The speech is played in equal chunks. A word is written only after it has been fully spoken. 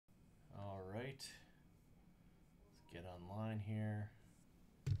line here.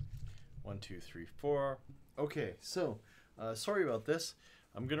 1, 2, 3, 4. Okay, so sorry about this.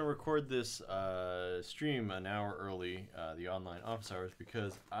 I'm gonna record this stream an hour early, the online office hours,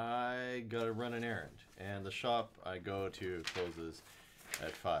 because I gotta run an errand, and the shop I go to closes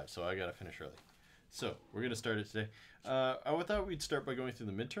at 5, so I gotta finish early. So we're gonna start it today. I thought we'd start by going through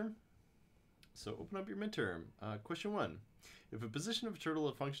the midterm. So open up your midterm. Question 1. If a position of a turtle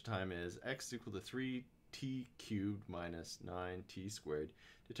at function time is x equal to 3t cubed minus 9t squared,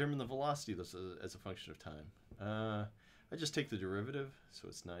 determine the velocity as a function of time. I just take the derivative, so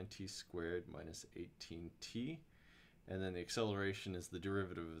it's 9t squared minus 18t, and then the acceleration is the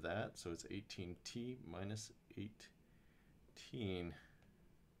derivative of that, so it's 18t minus 18.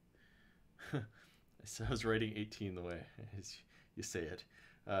 So I was writing 18 the way you say it.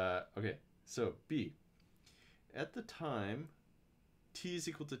 Okay, so B. At the time t is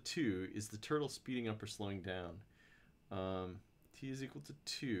equal to 2, is the turtle speeding up or slowing down? T is equal to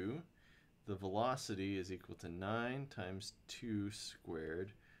 2. The velocity is equal to 9 times 2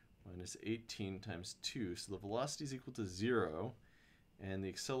 squared minus 18 times 2. So the velocity is equal to 0, and the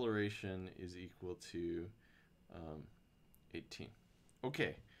acceleration is equal to 18.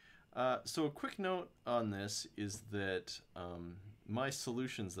 Okay, so a quick note on this is that my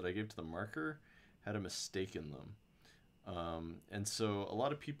solutions that I gave to the marker had a mistake in them. And so a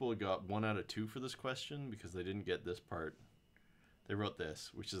lot of people got 1 out of 2 for this question because they didn't get this part. They wrote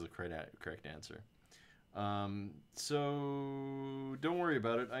this, which is the correct answer. So don't worry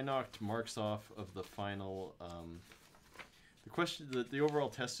about it. I knocked marks off of the final. The overall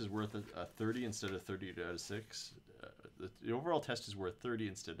test is worth a 30 instead of 30 out of 6. The overall test is worth 30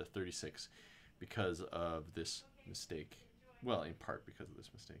 instead of 36 because of this mistake. Well, in part because of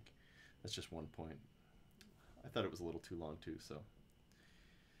this mistake. That's just 1 point. I thought it was a little too long too, so.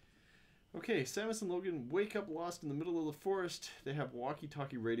 Okay, Samus and Logan wake up lost in the middle of the forest. They have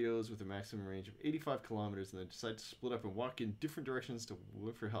walkie-talkie radios with a maximum range of 85 kilometers, and they decide to split up and walk in different directions to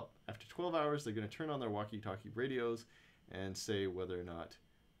look for help. After 12 hours, they're going to turn on their walkie-talkie radios and say whether or not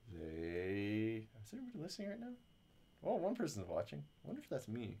they... Is everybody listening right now? Oh, one person's watching. I wonder if that's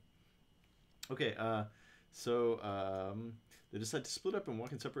me. Okay, they decide to split up and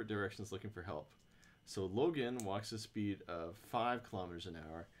walk in separate directions looking for help. So Logan walks at a speed of 5 kilometers an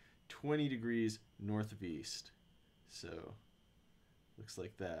hour, 20 degrees north of east. So looks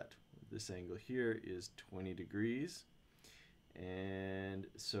like that. This angle here is 20 degrees. And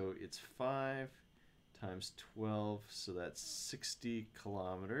so it's 5 times 12, so that's 60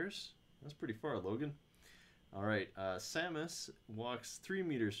 kilometers. That's pretty far, Logan. All right, Samus walks 3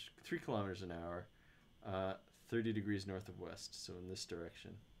 kilometers an hour, 30 degrees north of west, so in this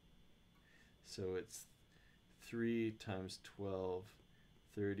direction. So it's 3 times 12,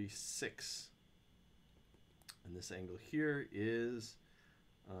 36. And this angle here is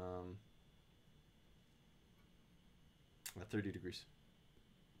 30 degrees.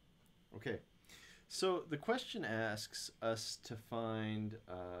 Okay, so the question asks us to find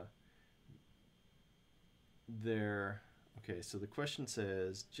okay, so the question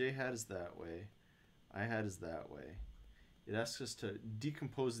says j hat is that way, I hat is that way. It asks us to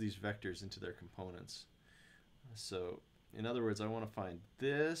decompose these vectors into their components. So in other words, I want to find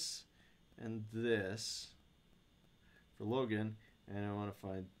this and this for Logan, and I want to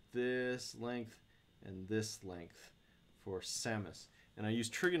find this length and this length for Samus. And I use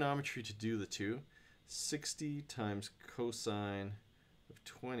trigonometry to do the two. 60 times cosine of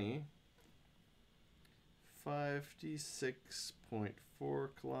 20,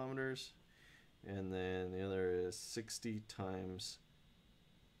 56.4 kilometers. And then the other is 60 times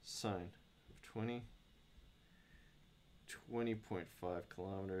sine of 20, 20.5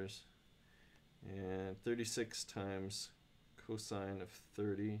 kilometers. And 36 times cosine of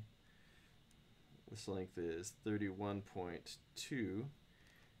 30. This length is 31.2.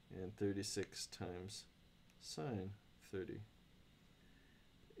 And 36 times sine 30,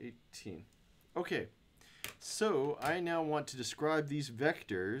 18. Okay, so I now want to describe these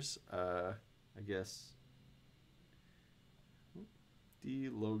vectors. I guess D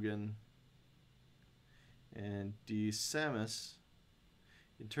Logan and D Samus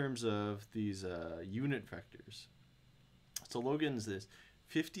in terms of these unit vectors. So Logan's is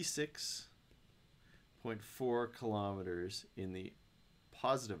 56.4 kilometers in the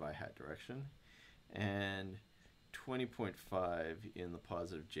positive I hat direction and 20.5 in the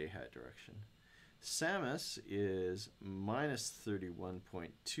positive j hat direction. Samus is minus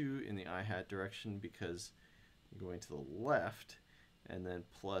 31.2 in the I hat direction because I'm going to the left, and then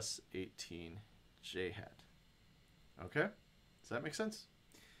plus 18 j hat. Okay? Does that make sense?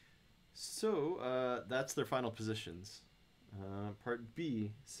 So that's their final positions. Part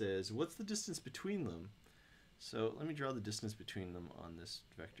B says, what's the distance between them? So let me draw the distance between them on this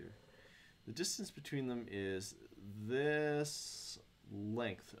vector. The distance between them is this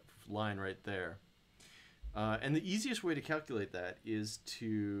length line right there. And the easiest way to calculate that is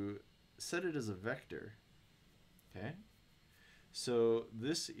to set it as a vector. Okay? So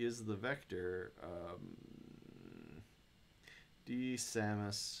this is the vector d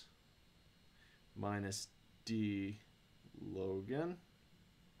Samus minus d Logan.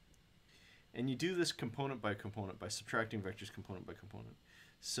 And you do this component by component by subtracting vectors component by component.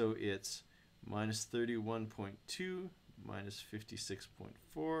 So it's minus 31.2 minus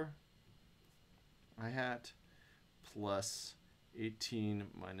 56.4 I hat plus 18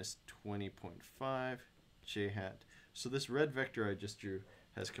 minus 20.5 j hat. So this red vector I just drew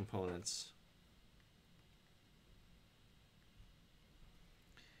has components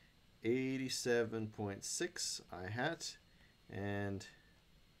 87.6 I hat, and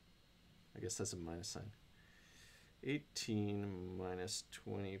I guess that's a minus sign. 18 minus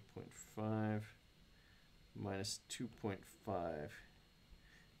 20.5 minus 2.5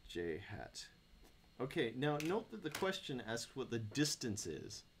 j hat. Okay, now note that the question asks what the distance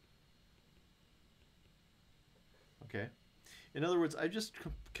is. Okay? In other words, I just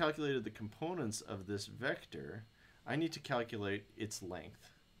calculated the components of this vector. I need to calculate its length.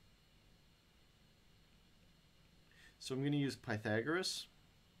 So I'm going to use Pythagoras.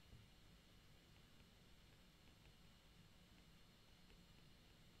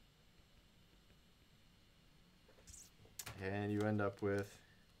 And you end up with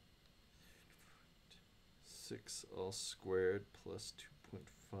 6 all squared plus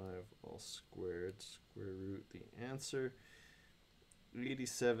 2.5 all squared, square root the answer,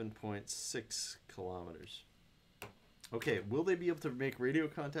 87.6 kilometers. Okay, will they be able to make radio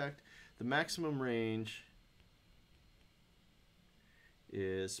contact? The maximum range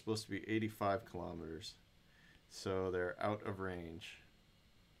is supposed to be 85 kilometers. So they're out of range.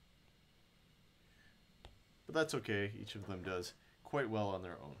 But that's okay. Each of them does quite well on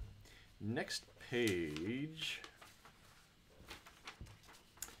their own. Next page.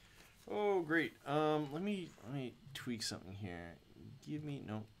 Oh, great. Let me tweak something here. Give me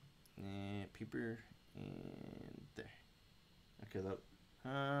paper and there. Okay, that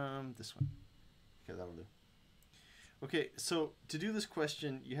this one. Okay, that'll do. Okay, so to do this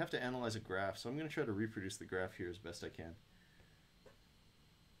question, you have to analyze a graph. So I'm going to try to reproduce the graph here as best I can.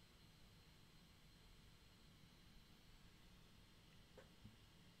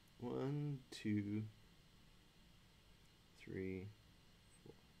 One, two, three,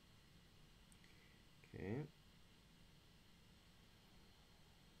 four. Okay.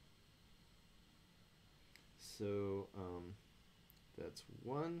 So that's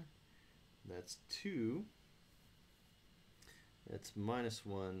 1, that's 2, that's minus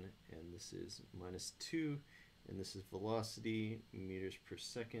 1, and this is minus 2, and this is velocity, meters per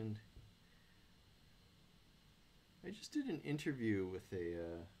second. I just did an interview with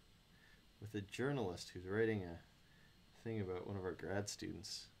a journalist who's writing a thing about one of our grad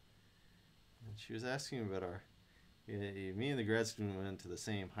students, and she was asking about me and the grad student went to the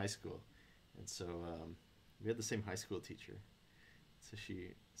same high school, and so we had the same high school teacher. So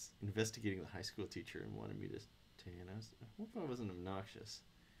she was investigating the high school teacher and wanted me to and I hope I wasn't obnoxious.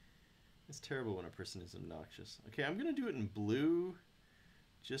 It's terrible when a person is obnoxious. Okay, I'm gonna do it in blue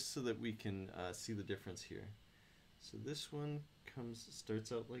just so that we can see the difference here. So this one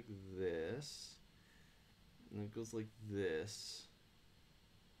starts out like this, and it goes like this.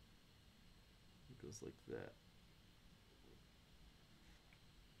 It goes like that.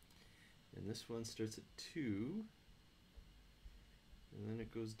 And this one starts at 2, and then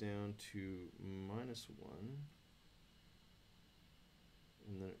it goes down to minus 1.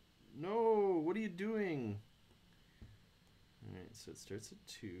 And then, no, what are you doing? Alright, so it starts at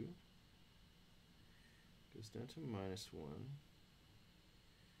 2, goes down to minus 1,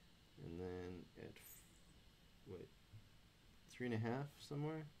 and then at, 3.5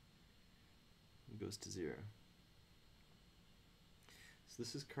 somewhere, it goes to 0. So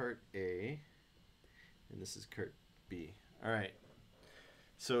this is cart A, and this is cart B. Alright,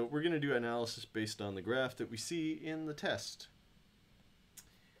 so we're going to do analysis based on the graph that we see in the test.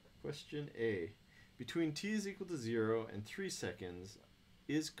 Question A. Between t is equal to 0 and 3 seconds,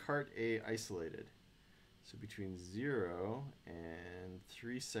 is cart A isolated? So between 0 and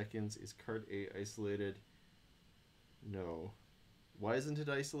 3 seconds, is cart A isolated? No. Why isn't it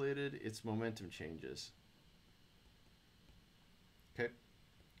isolated? Its momentum changes. Okay?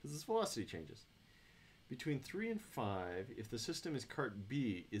 Because its velocity changes. Between 3 and 5, if the system is cart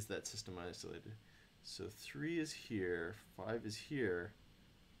B, is that system isolated? So 3 is here, 5 is here.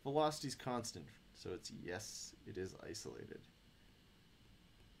 Velocity is constant, so it's yes, it is isolated.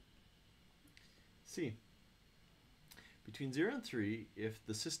 C. Between 0 and 3, if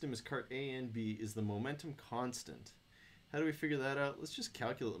the system is cart A and B, is the momentum constant? How do we figure that out? Let's just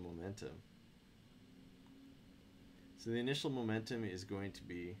calculate the momentum. So the initial momentum is going to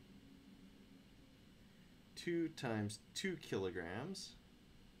be 2 times 2 kilograms.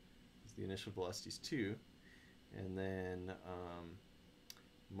 The initial velocity is 2. And then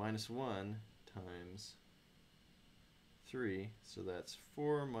minus 1 times 3. So that's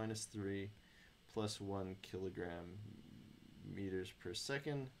 4 minus 3 plus 1 kilogram meters per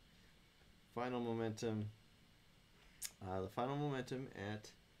second. Final momentum. The final momentum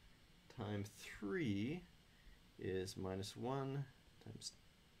at time 3 is minus 1 times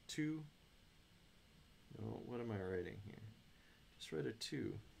 2. No, what am I writing here? Just write a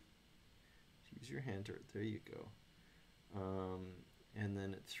 2. Use your hand to, there you go. And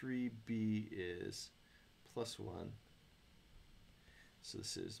then 3b is plus 1. So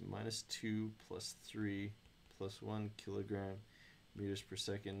this is minus 2 plus 3 plus 1 kilogram meters per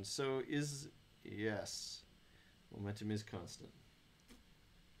second. So is, yes, momentum is constant.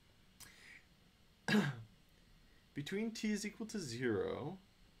 Between t is equal to 0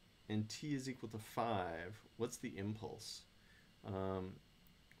 and t is equal to 5, what's the impulse?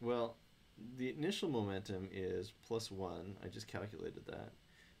 Well, the initial momentum is plus 1. I just calculated that.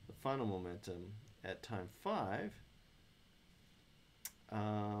 The final momentum at time 5,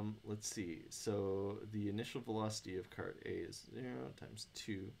 let's see. So the initial velocity of cart A is 0 times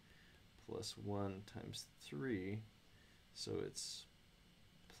 2 plus 1 times 3. So it's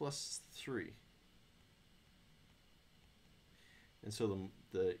plus 3. And so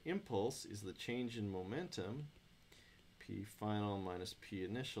the impulse is the change in momentum. P final minus P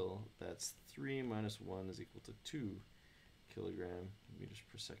initial, that's 3 minus 1 is equal to 2 kilogram meters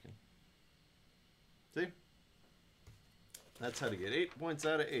per second. See? That's how to get 8 points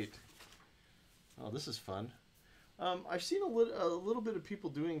out of 8. Oh, this is fun. I've seen a little bit of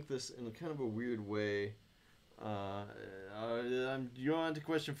people doing this in a kind of a weird way. You're on to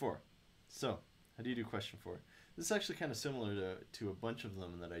question 4. So, how do you do question 4? This is actually kind of similar to a bunch of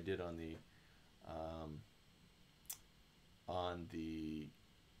them that I did on the oh,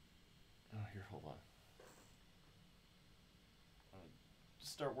 here, hold on.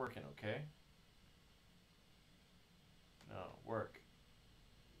 Just start working, okay? No, work.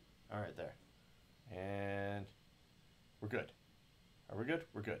 All right, there. And we're good. Are we good?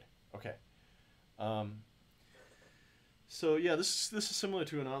 We're good. Okay. So yeah, this is similar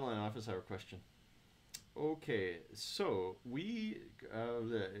to an online office hour question. Okay, so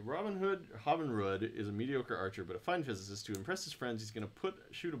Robin Hood is a mediocre archer, but a fine physicist. To impress his friends, he's going to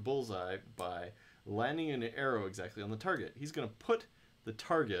shoot a bullseye by landing an arrow exactly on the target. He's going to put the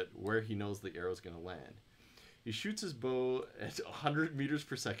target where he knows the arrow is going to land. He shoots his bow at 100 meters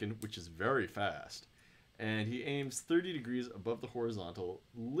per second, which is very fast, and he aims 30 degrees above the horizontal,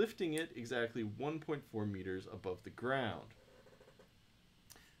 lifting it exactly 1.4 meters above the ground.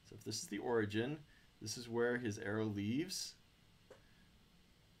 So if this is the origin, this is where his arrow leaves.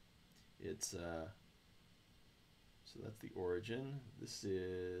 It's so that's the origin. This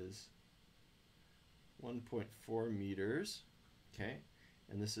is 1.4 meters, okay,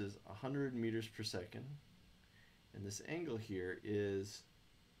 and this is 100 meters per second, and this angle here is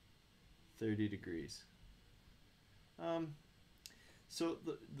 30 degrees. So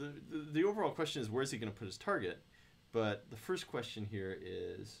the overall question is, where's he going to put his target? But the first question here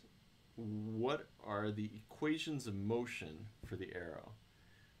is, what are the equations of motion for the arrow?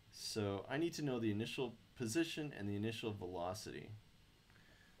 So I need to know the initial position and the initial velocity.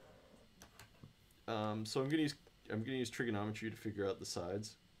 So I'm going to use trigonometry to figure out the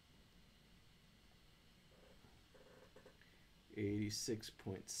sides.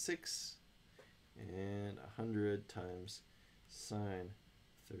 86.6 and 100 times sine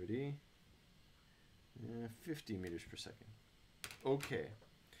 30, 50 meters per second. Okay.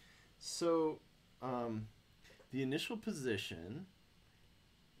 So the initial position,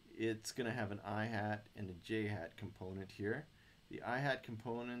 it's going to have an I hat and a j hat component here. The I hat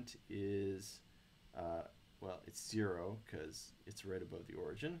component is, well, it's 0 because it's right above the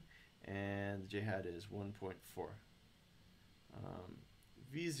origin, and the j hat is 1.4.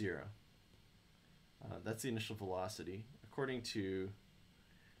 V0, that's the initial velocity. According to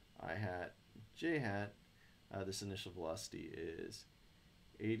I hat, j hat, this initial velocity is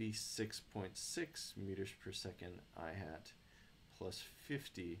 86.6 meters per second I hat plus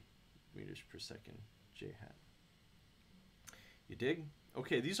 50 meters per second j hat. You dig?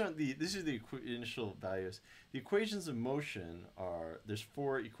 Okay, these are the initial values. The equations of motion are, there's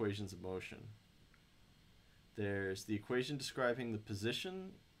 4 equations of motion. There's the equation describing the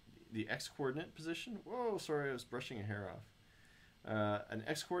position, the x-coordinate position. Whoa, sorry, I was brushing a hair off. An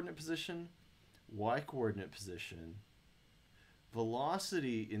x-coordinate position, y-coordinate position,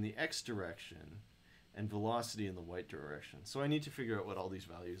 velocity in the x direction, and velocity in the y direction. So I need to figure out what all these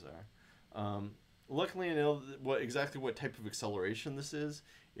values are. Luckily, I know exactly what type of acceleration this is.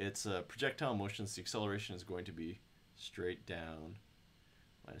 It's projectile motion, so the acceleration is going to be straight down,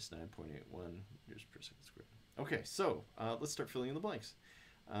 minus 9.81 meters per second squared. Okay, so let's start filling in the blanks.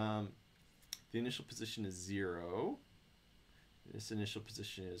 The initial position is 0. This initial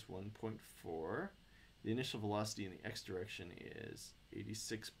position is 1.4. The initial velocity in the x direction is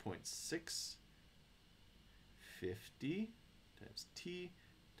 86.6. 50 times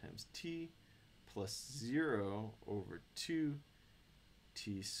t plus 0 over 2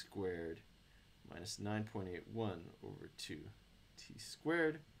 t squared minus 9.81 over 2 t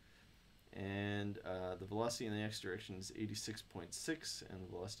squared. And the velocity in the x direction is 86.6, and the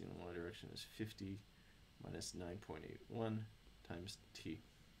velocity in the y direction is 50 minus 9.81 times t.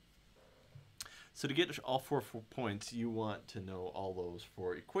 So to get all 4 points, you want to know all those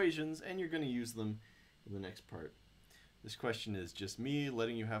 4 equations, and you're going to use them in the next part. This question is just me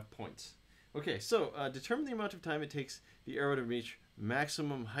letting you have points. Okay, so determine the amount of time it takes the arrow to reach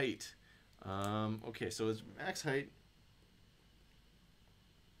maximum height. Okay, so its max height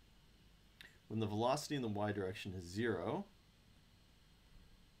when the velocity in the y direction is 0.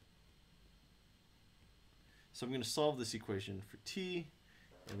 So I'm going to solve this equation for t,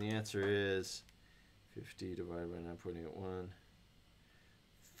 and the answer is 50 divided by 9.81,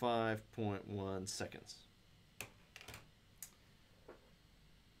 5.1 seconds.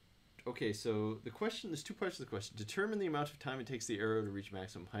 Okay, so the question, there's 2 parts of the question. Determine the amount of time it takes the arrow to reach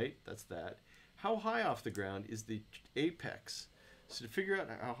maximum height. That's that. How high off the ground is the apex? So to figure out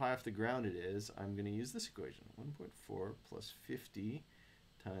how high off the ground it is, I'm going to use this equation. 1.4 plus 50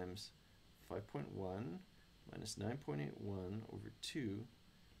 times 5.1 minus 9.81 over 2,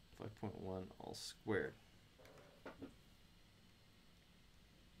 5.1 all squared.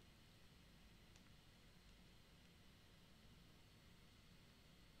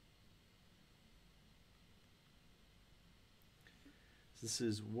 This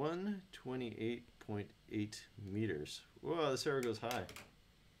is 128.8 meters. Whoa, this arrow goes high.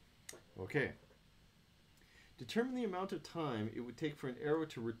 Okay. Determine the amount of time it would take for an arrow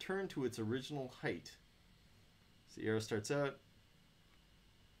to return to its original height. So the arrow starts out.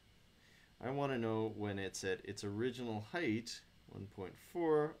 I want to know when it's at its original height,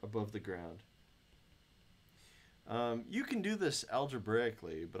 1.4, above the ground. You can do this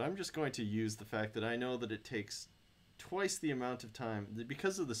algebraically, but I'm just going to use the fact that I know that it takes twice the amount of time.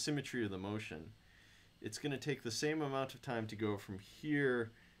 Because of the symmetry of the motion, it's going to take the same amount of time to go from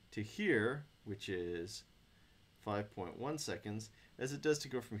here to here, which is 5.1 seconds, as it does to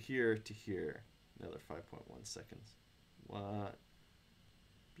go from here to here, another 5.1 seconds. What?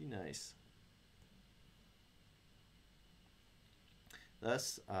 Be nice.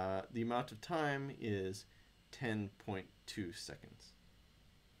 Thus, the amount of time is 10.2 seconds.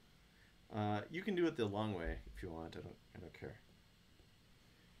 You can do it the long way if you want. I don't care.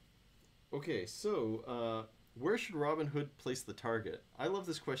 Okay, so where should Robin Hood place the target? I love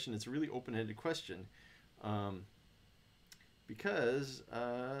this question. It's a really open-ended question because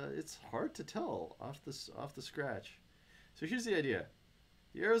it's hard to tell off the scratch. So here's the idea: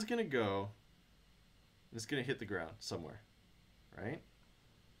 the arrow's going to go, and it's going to hit the ground somewhere, right?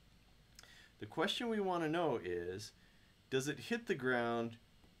 The question we want to know is, does it hit the ground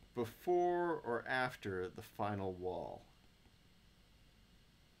before or after the final wall?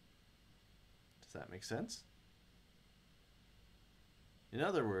 Does that make sense? In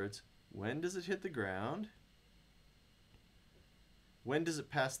other words, when does it hit the ground? When does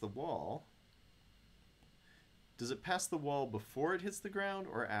it pass the wall? Does it pass the wall before it hits the ground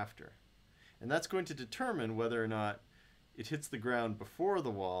or after? And that's going to determine whether or not it hits the ground before the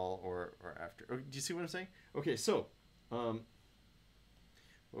wall or after. Oh, do you see what I'm saying? Okay, so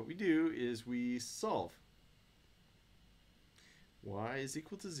what we do is we solve. Y is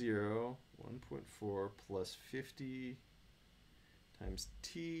equal to 0, 1.4 plus 50 times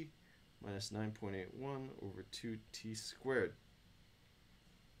t minus 9.81 over 2t squared.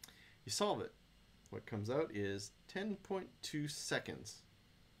 You solve it. What comes out is 10.2 seconds.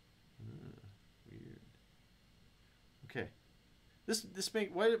 Weird. Okay.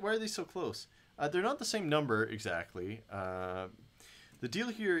 Why are they so close? They're not the same number exactly. The deal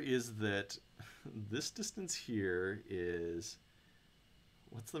here is that this distance here is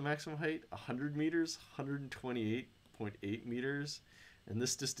what's the maximum height? 100 meters, 128.8 meters. And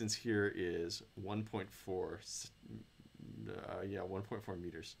this distance here is 1.4, yeah, 1.4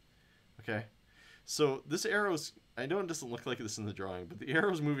 meters. Okay, so this arrow's, I know it doesn't look like this in the drawing, but the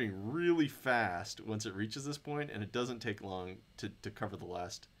arrow's moving really fast once it reaches this point, and it doesn't take long to cover the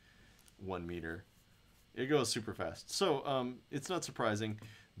last 1 meter. It goes super fast. So it's not surprising.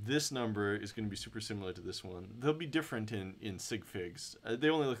 This number is going to be super similar to this one. They'll be different in sig figs. They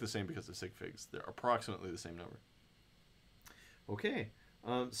only look the same because of sig figs. They're approximately the same number. Okay,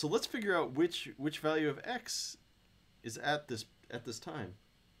 so let's figure out which value of x is at this time.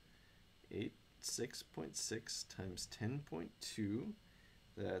 6.6 times 10.2.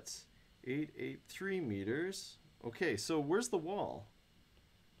 That's 883 meters. Okay, so where's the wall?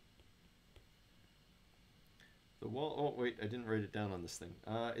 The wall, oh wait, I didn't write it down on this thing.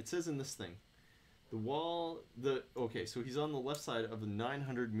 It says in this thing, the wall, okay, so he's on the left side of the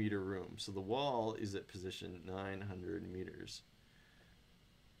 900 meter room. So the wall is at position 900 meters.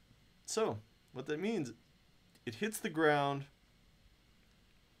 So what that means, it hits the ground.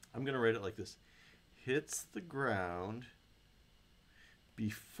 I'm going to write it like this. Hits the ground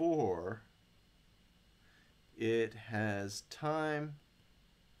before it has time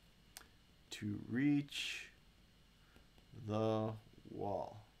to reach the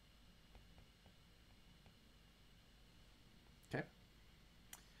wall. Okay.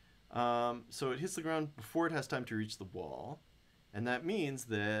 So it hits the ground before it has time to reach the wall. And that means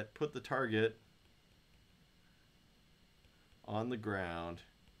that put the target on the ground.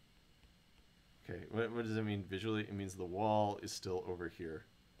 Okay, what does it mean visually? It means the wall is still over here.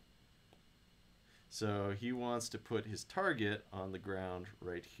 So he wants to put his target on the ground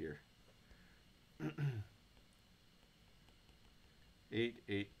right here.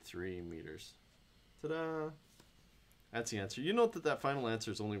 883 meters. Ta-da! That's the answer. You note that that final answer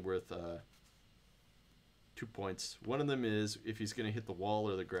is only worth 2 points. One of them is if he's going to hit the wall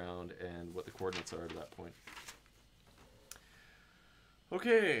or the ground and what the coordinates are to that point.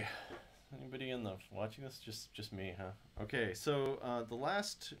 Okay. Anybody in the watching this? Just me, huh? Okay, so the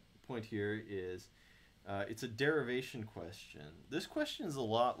last point here is it's a derivation question. This question is a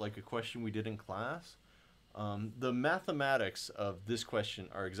lot like a question we did in class. The mathematics of this question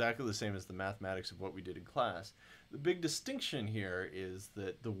are exactly the same as the mathematics of what we did in class. The big distinction here is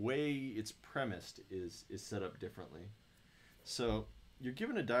that the way it's premised is set up differently. So you're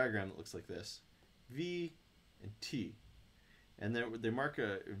given a diagram that looks like this, V and T. And they mark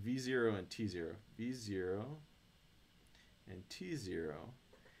a V0 and T0. V0 and T0.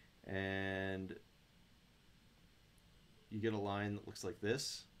 And you get a line that looks like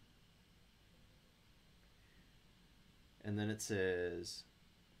this. And then it says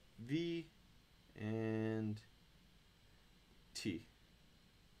V and T.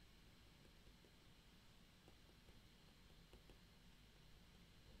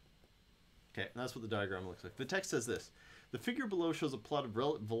 Okay, and that's what the diagram looks like. The text says this. The figure below shows a plot of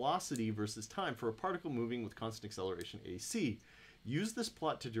velocity versus time for a particle moving with constant acceleration AC. Use this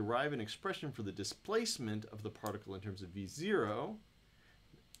plot to derive an expression for the displacement of the particle in terms of V0,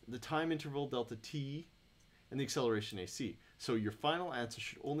 the time interval delta t, and the acceleration AC. So your final answer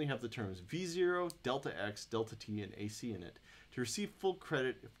should only have the terms V0, delta x, delta t, and AC in it. To receive full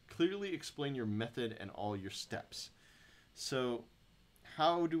credit, clearly explain your method and all your steps. So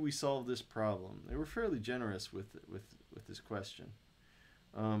how do we solve this problem? They were fairly generous with this question.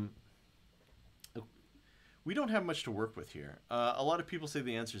 We don't have much to work with here. A lot of people say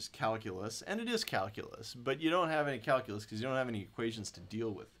the answer is calculus, and it is calculus, but you don't have any calculus because you don't have any equations to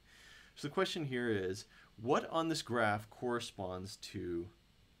deal with. So the question here is, what on this graph corresponds to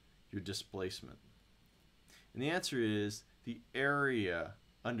your displacement? And the answer is the area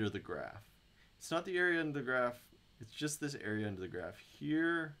under the graph. It's not the area under the graph, it's just this area under the graph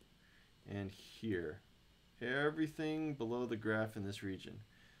here and here. Everything below the graph in this region.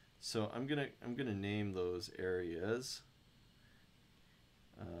 So I'm gonna name those areas.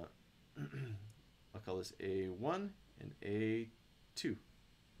 I'll call this A1 and A2.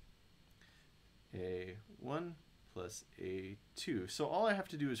 A1 plus A2. So all I have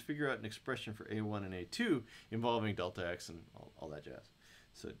to do is figure out an expression for A1 and A2 involving delta x and all that jazz.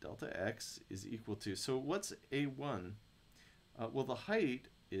 So delta x is equal to, so what's A1? Well, the height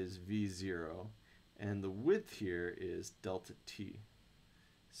is V0 and the width here is delta t.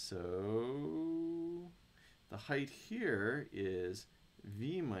 So the height here is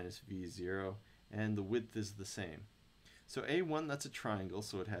V minus V0 and the width is the same. So A1, that's a triangle,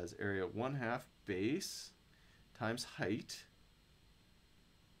 so it has area 1/2 base times height.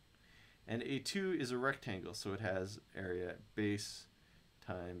 And A2 is a rectangle, so it has area base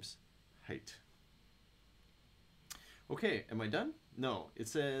times height. Okay, am I done? No, it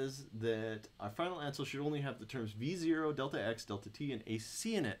says that our final answer should only have the terms V0, delta x, delta t, and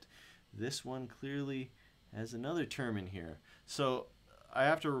AC in it. This one clearly has another term in here. So I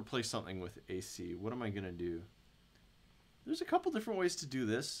have to replace something with AC. What am I going to do? There's a couple different ways to do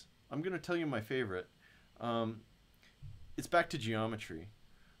this. I'm going to tell you my favorite. It's back to geometry.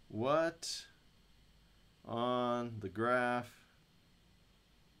 What on the graph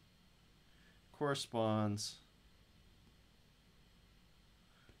corresponds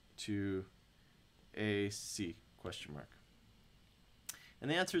to AC, question mark. And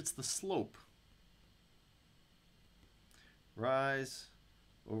the answer, it's the slope. Rise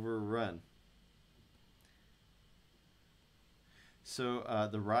over run. So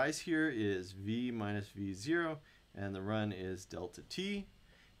the rise here is V minus V0, and the run is delta t.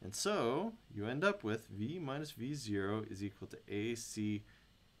 And so you end up with V minus V0 is equal to AC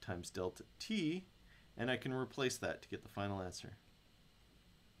times delta t, and I can replace that to get the final answer.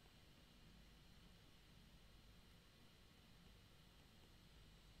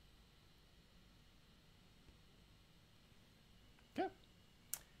 Okay,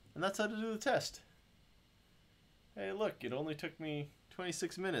 and that's how to do the test. Hey, look, it only took me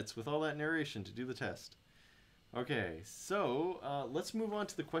 26 minutes with all that narration to do the test. Okay, so let's move on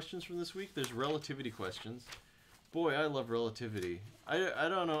to the questions from this week. There's relativity questions. Boy, I love relativity. I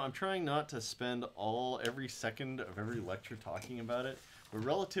don't know, I'm trying not to spend every second of every lecture talking about it, but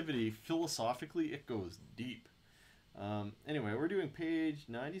relativity, philosophically, it goes deep. Anyway, we're doing page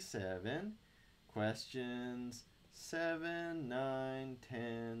 97, questions 7, 9,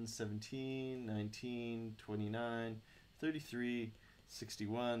 10, 17, 19, 29, 33,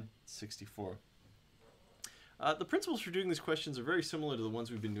 61, 64. The principles for doing these questions are very similar to the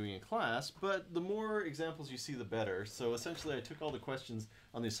ones we've been doing in class, but the more examples you see, the better. So essentially, I took all the questions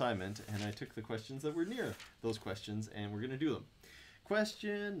on the assignment, and I took the questions that were near those questions, and we're going to do them.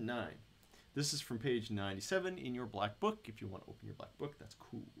 Question 9. This is from page 97 in your black book. If you want to open your black book, that's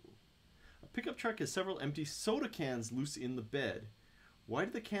cool. A pickup truck has several empty soda cans loose in the bed. Why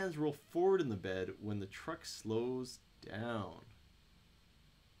do the cans roll forward in the bed when the truck slows down?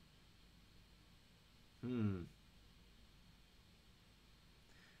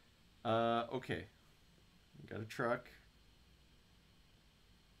 Okay. Got a truck.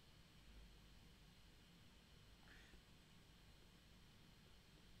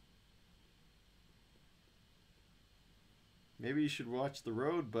 Maybe you should watch the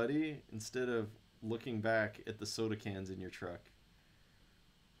road, buddy, instead of looking back at the soda cans in your truck.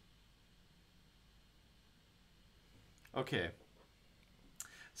 Okay.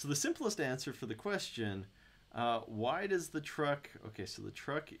 So the simplest answer for the question, why does the truck... Okay, so the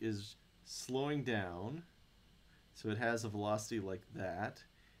truck is slowing down. So it has a velocity like that,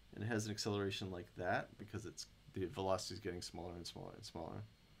 and it has an acceleration like that because the velocity is getting smaller and smaller and smaller.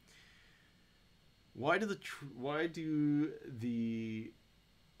 Why do the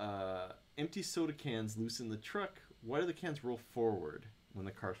empty soda cans loose in the truck? Why do the cans roll forward when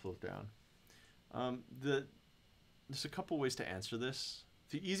the car slows down? There's a couple ways to answer this.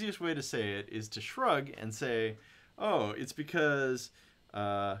 The easiest way to say it is to shrug and say, oh, it's because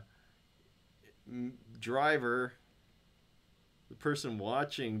driver, the person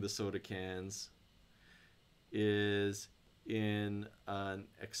watching the soda cans, is in an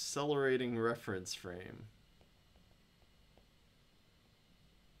accelerating reference frame.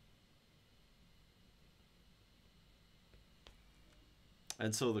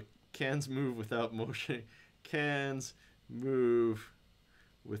 And so the cans move without motion. Cans move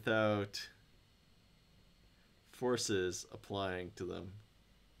without forces applying to them.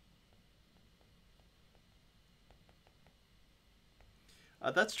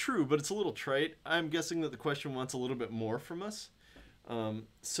 That's true, but it's a little trite. I'm guessing that the question wants a little bit more from us.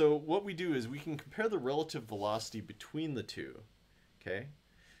 So what we do is we can compare the relative velocity between the two. Okay?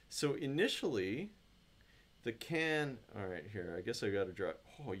 So initially, the can... All right, here, I guess I got to draw...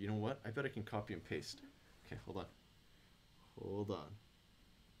 Oh, you know what? I bet I can copy and paste. Okay, hold on. Hold on.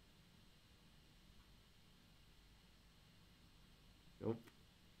 Nope.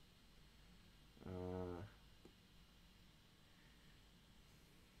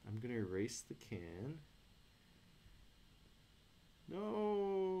 I'm going to erase the can.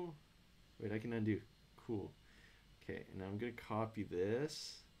 No! Wait, I can undo. Cool. Okay, and now I'm going to copy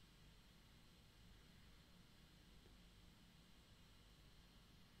this.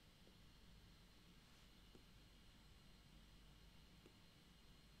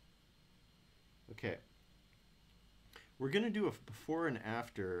 Okay. We're going to do a before and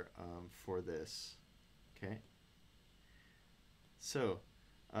after for this. Okay. So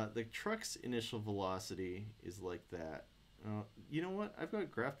The truck's initial velocity is like that. You know what? I've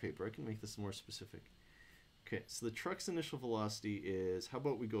got graph paper. I can make this more specific. Okay, so the truck's initial velocity is, how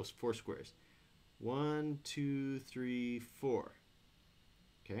about we go 4 squares? 1, 2, 3, 4.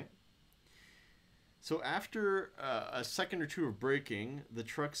 Okay. So after a second or two of braking, the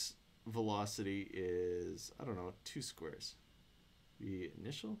truck's velocity is, I don't know, 2 squares. V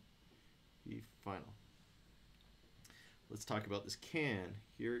initial, V final. Let's talk about this can.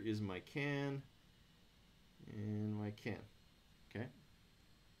 Here is my can and my can. Okay.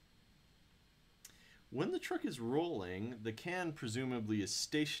 When the truck is rolling, the can presumably is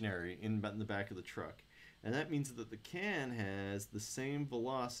stationary in the back of the truck. And that means that the can has the same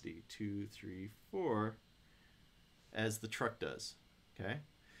velocity, 2, 3, 4, as the truck does. Okay?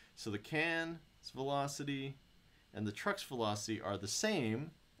 So the can's velocity and the truck's velocity are the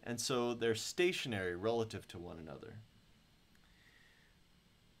same, and so they're stationary relative to one another.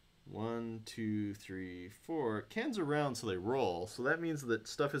 1, 2, 3, 4. Cans are round, so they roll. So that means that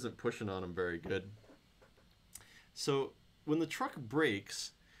stuff isn't pushing on them very good. So when the truck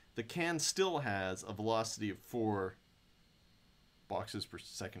brakes, the can still has a velocity of 4 boxes per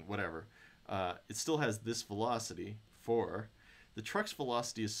second, whatever. It still has this velocity, 4. The truck's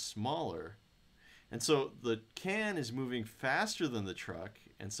velocity is smaller. And so the can is moving faster than the truck,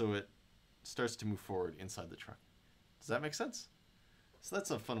 and so it starts to move forward inside the truck. Does that make sense? So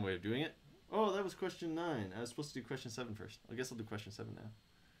that's a fun way of doing it. Oh, that was question 9. I was supposed to do question 7 first. I guess I'll do question 7 now.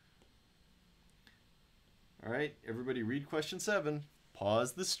 All right, everybody read question 7.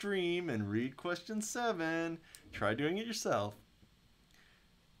 Pause the stream and read question 7. Try doing it yourself.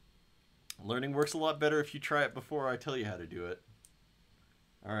 Learning works a lot better if you try it before I tell you how to do it.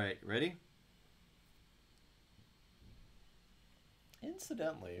 All right, ready?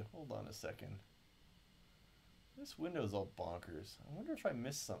 Incidentally, hold on a second. This window's all bonkers. I wonder if I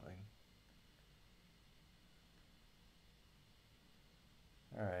missed something.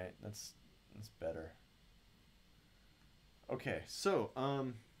 All right, that's better. Okay, so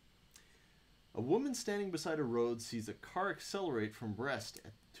a woman standing beside a road sees a car accelerate from rest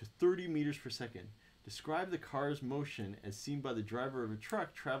to 30 meters per second. Describe the car's motion as seen by the driver of a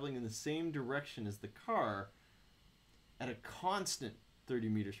truck traveling in the same direction as the car at a constant 30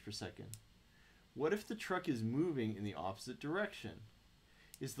 meters per second. What if the truck is moving in the opposite direction?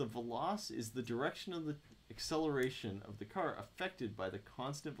 Is the direction of the acceleration of the car affected by the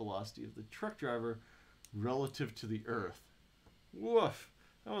constant velocity of the truck driver relative to the earth? Woof,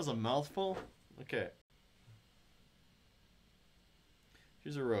 that was a mouthful. Okay.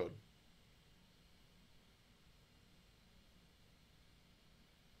 Here's a road.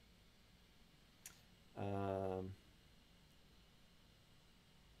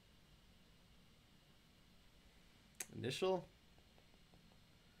 Initial,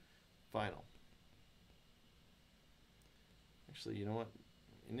 final. Actually, you know what?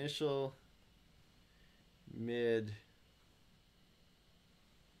 Initial, mid,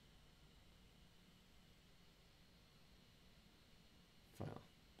 final.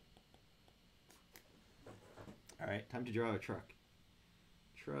 All right, time to draw a truck.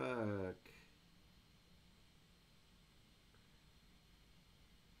 Truck.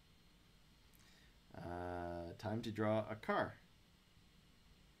 Time to draw a car.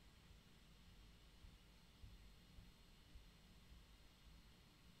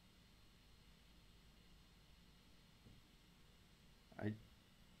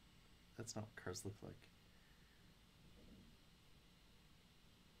 That's not what cars look like.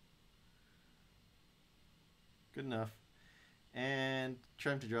 Good enough. And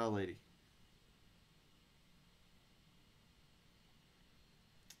time to draw a lady.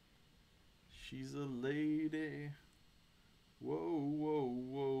 She's a lady. Whoa, whoa,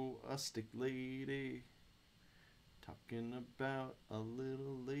 whoa, a stick lady. Talking about a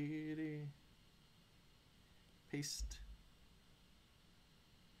little lady. Paste.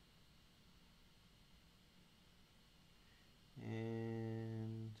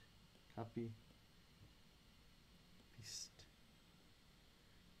 And copy. Paste.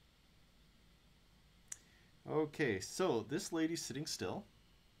 Okay, so this lady's sitting still.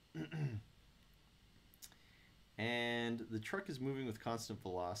 And the truck is moving with constant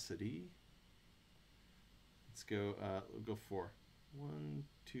velocity. Let's go, we'll go 4. 1,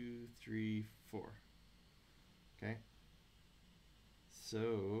 2, 3, 4. Okay.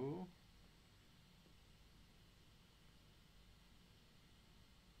 So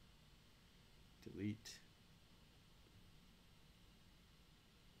delete.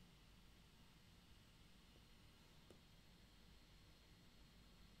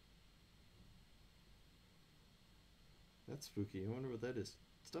 That's spooky. I wonder what that is.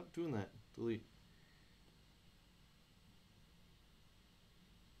 Stop doing that. Delete.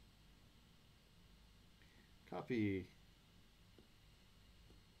 Copy.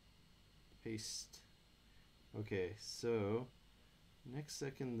 Paste. Okay, so next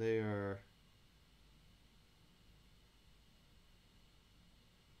second they are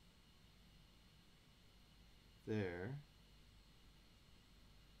there.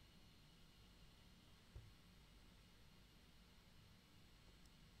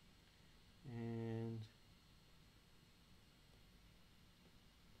 And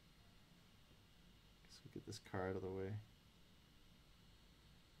guess we'll get this car out of the way.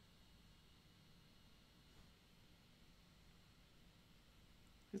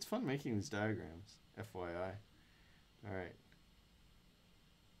 It's fun making these diagrams, FYI. All right.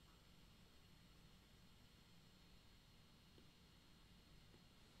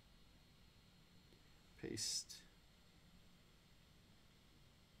 Paste.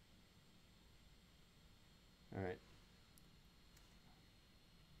 All right.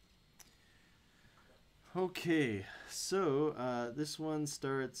 Okay, so this one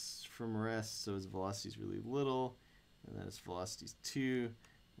starts from rest, so its velocity is really little, and then its velocity is 2,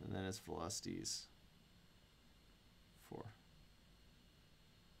 and then its velocity is 4.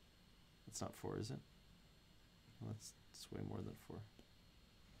 That's not 4, is it? Well, that's way more than 4.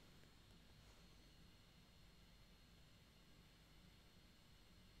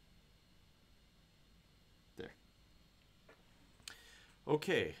 There.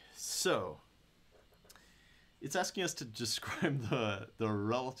 Okay, so it's asking us to describe the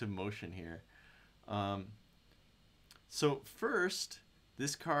relative motion here. So first,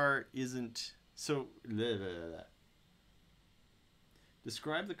 this car isn't, so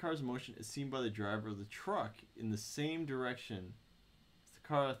describe the car's motion as seen by the driver of the truck in the same direction as the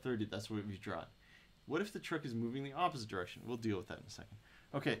car at 30. That's what we've drawn. What if the truck is moving the opposite direction? We'll deal with that in a second.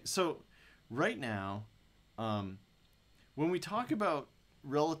 Okay, so right now, when we talk about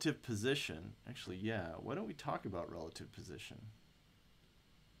relative position, actually, yeah, why don't we talk about relative position?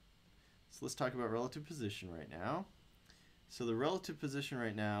 So let's talk about relative position right now. So the relative position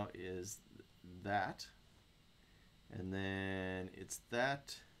right now is that, and then it's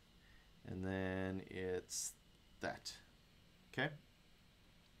that, and then it's that. Okay?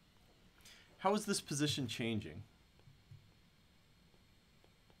 How is this position changing?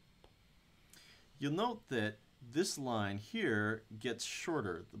 You'll note that this line here gets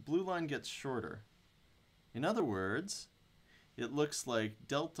shorter. The blue line gets shorter. In other words, it looks like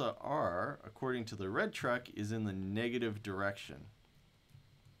delta R, according to the red truck, is in the negative direction.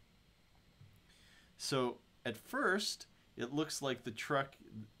 So at first, it looks like the truck,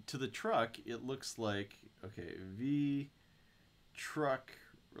 to the truck, it looks like, okay, V truck,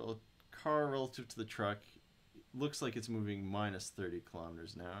 car relative to the truck, looks like it's moving minus 30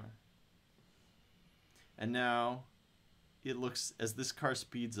 kilometers an hour. And now it looks, as this car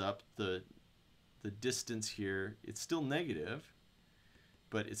speeds up, the distance here, it's still negative,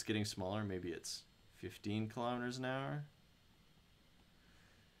 but it's getting smaller. Maybe it's 15 kilometers an hour.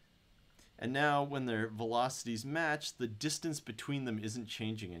 And now when their velocities match, the distance between them isn't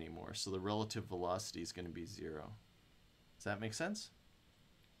changing anymore. So the relative velocity is going to be 0. Does that make sense?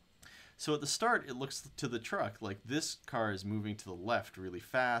 So at the start, it looks to the truck like this car is moving to the left really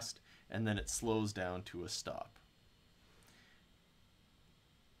fast, and then it slows down to a stop.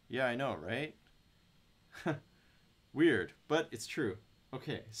 Yeah, I know, right? Weird, but it's true.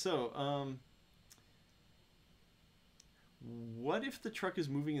 Okay, so what if the truck is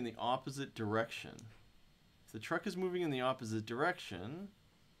moving in the opposite direction? If the truck is moving in the opposite direction,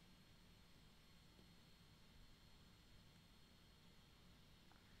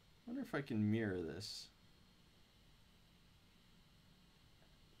 I wonder if I can mirror this.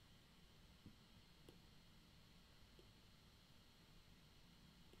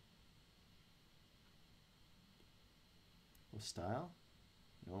 With style?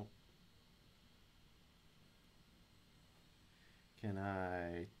 Nope. Can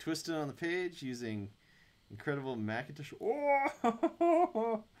I twist it on the page using incredible Macintosh?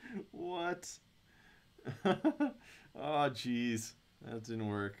 Oh, what? Oh, geez. That didn't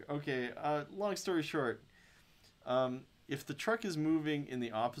work. Okay, long story short, if the truck is moving in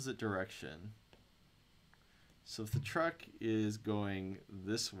the opposite direction, so if the truck is going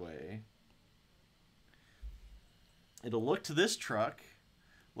this way, it'll look to this truck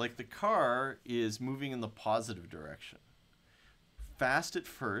like the car is moving in the positive direction. Fast at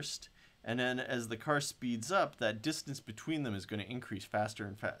first, and then as the car speeds up, that distance between them is going to increase faster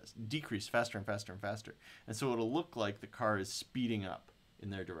and decrease faster and faster and faster. And so it'll look like the car is speeding up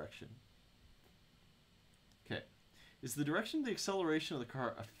in their direction. Okay. Is the direction of the acceleration of the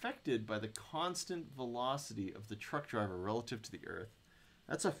car affected by the constant velocity of the truck driver relative to the Earth?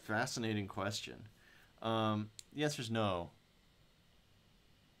 That's a fascinating question. The answer is no.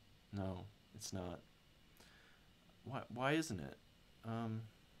 No, it's not. Why isn't it?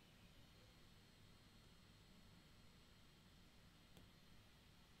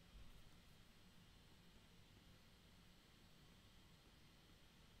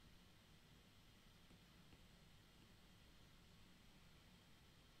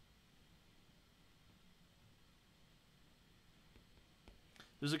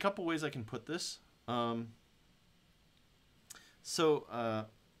 There's a couple ways I can put this. Let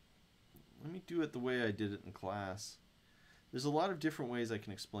me do it the way I did it in class. There's a lot of different ways I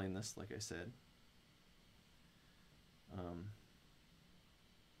can explain this, like I said.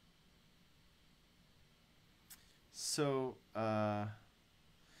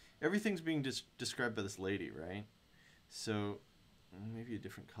 Everything's being described by this lady, right? So maybe a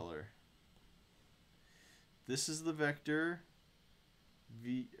different color. This is the vector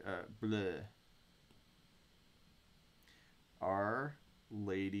our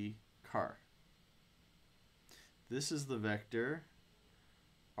lady car. This is the vector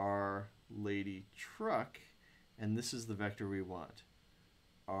our lady truck, and this is the vector we want,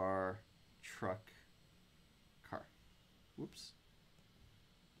 our truck car. Whoops.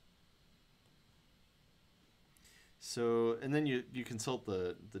 So, and then you consult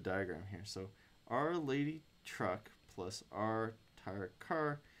the diagram here. So our lady truck plus our tire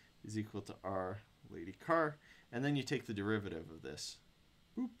car is equal to our lady car, and then you take the derivative of this.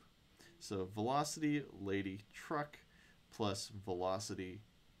 Boop. So velocity lady truck plus velocity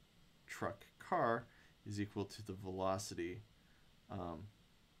truck car is equal to the velocity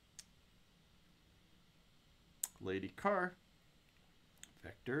lady car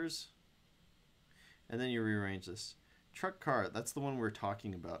vectors, and then you rearrange this. Truck car, that's the one we're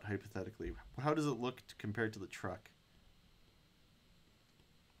talking about hypothetically. How does it look compared to the truck?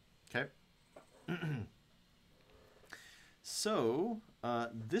 Okay. So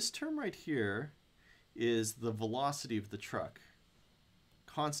this term right here is the velocity of the truck,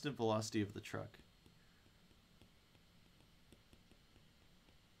 constant velocity of the truck.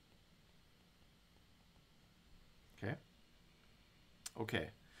 Okay. Okay.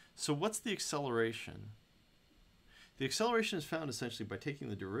 So what's the acceleration? The acceleration is found essentially by taking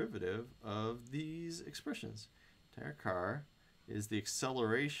the derivative of these expressions. Tire car is the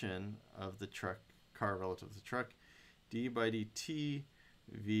acceleration of the truck car relative to the truck. D by dt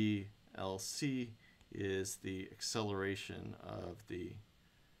VLC is the acceleration of the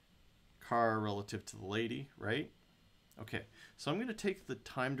car relative to the lady, right? Okay, so I'm going to take the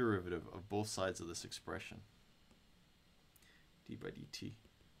time derivative of both sides of this expression. D by dt.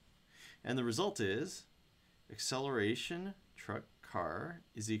 And the result is acceleration truck car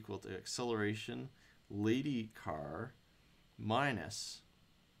is equal to acceleration lady car minus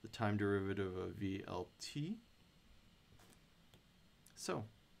the time derivative of VLT. So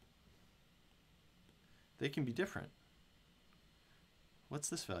they can be different. What's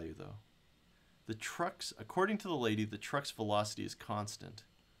this value though? The truck's, according to the lady, the truck's velocity is constant.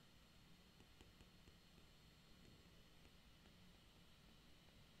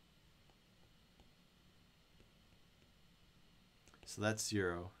 So that's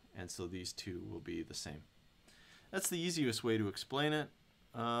 0, and so these two will be the same. That's the easiest way to explain it.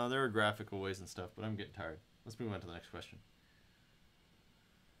 There are graphical ways and stuff, but I'm getting tired. Let's move on to the next question.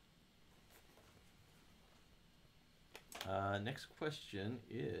 Next question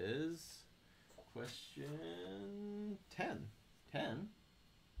is question 10. 10?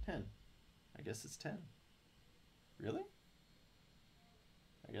 10. I guess it's 10. Really?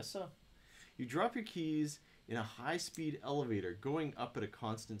 I guess so. You drop your keys in a high-speed elevator going up at a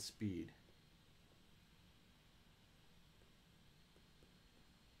constant speed.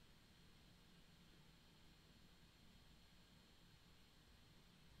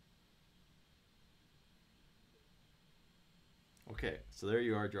 Okay, so there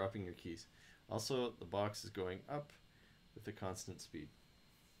you are dropping your keys. Also, the box is going up with a constant speed.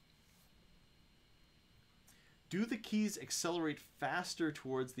 Do the keys accelerate faster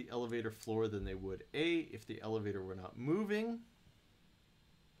towards the elevator floor than they would A if the elevator were not moving?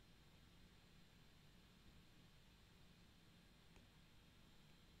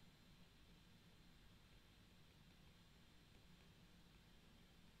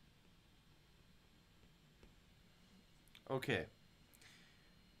 Okay.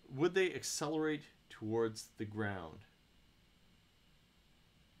 Would they accelerate towards the ground?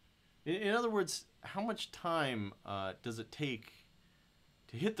 In other words, how much time does it take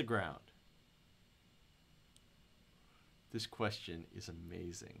to hit the ground? This question is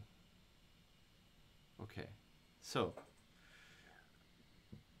amazing. Okay, so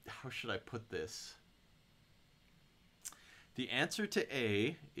how should I put this? The answer to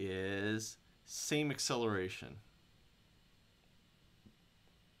A is same acceleration.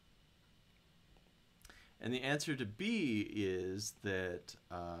 And the answer to B is that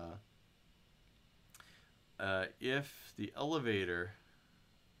if the elevator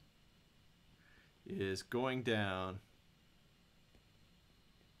is going down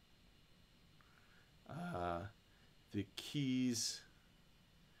the keys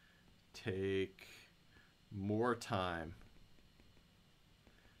take more time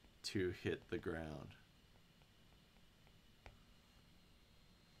to hit the ground.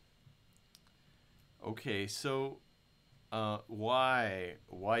 Okay, so why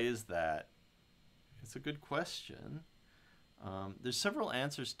is that? It's a good question. There's several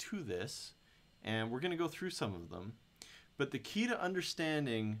answers to this, and we're going to go through some of them. But the key to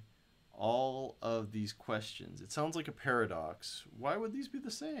understanding all of these questions, it sounds like a paradox. Why would these be the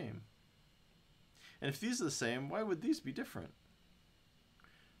same? And if these are the same, why would these be different?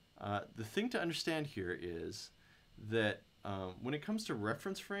 The thing to understand here is that when it comes to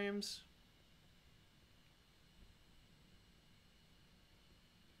reference frames,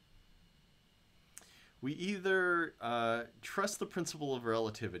 we either trust the principle of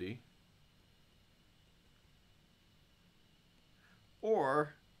relativity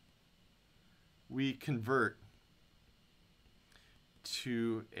or we convert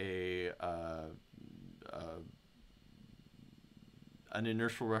to an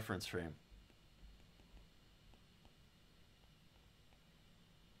inertial reference frame.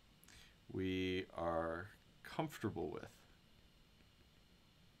 We are comfortable with.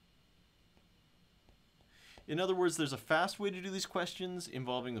 In other words, there's a fast way to do these questions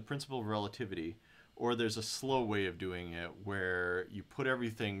involving the principle of relativity, or there's a slow way of doing it where you put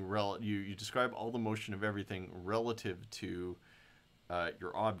everything, you describe all the motion of everything relative to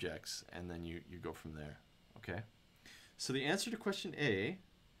your objects, and then you go from there. Okay? So the answer to question A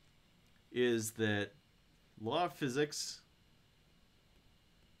is that law of physics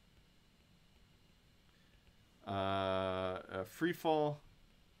free fall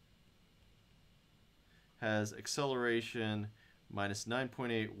has acceleration minus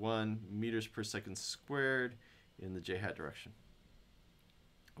 9.81 meters per second squared in the j-hat direction.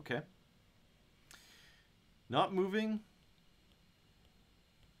 Okay. Not moving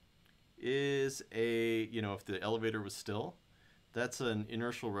is a, if the elevator was still, that's an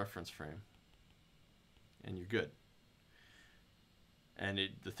inertial reference frame. And you're good. And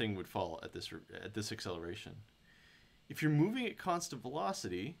the thing would fall at this acceleration. If you're moving at constant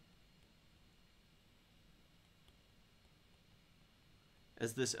velocity,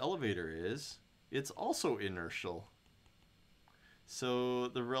 as this elevator is, it's also inertial. So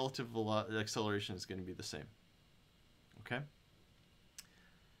the relative acceleration is going to be the same. Okay?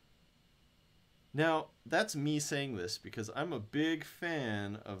 Now, that's me saying this because I'm a big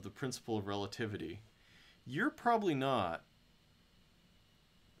fan of the principle of relativity. You're probably not.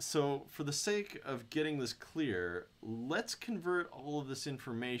 So for the sake of getting this clear, let's convert all of this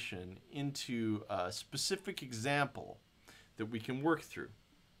information into a specific example that we can work through.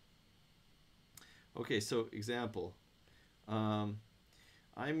 Okay, so example.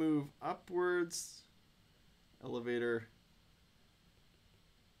 I move upwards, elevator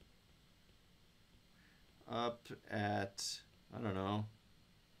up at, I don't know,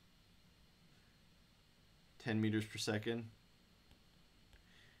 10 meters per second.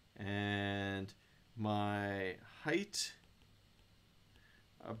 And my height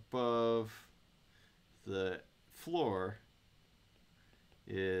above the floor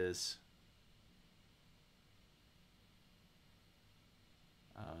is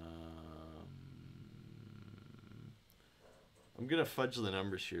I'm gonna fudge the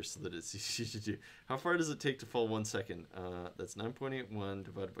numbers here so that it's easy to do. How far does it take to fall 1 second? That's 9.81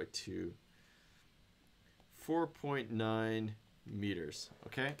 divided by 2. 4.9 meters.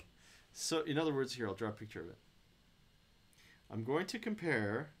 Okay? So in other words, here, I'll draw a picture of it. I'm going to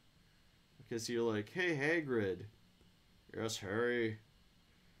compare, because you're like, hey, Hagrid. Yes, Harry.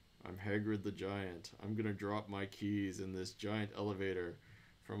 I'm Hagrid the Giant. I'm going to drop my keys in this giant elevator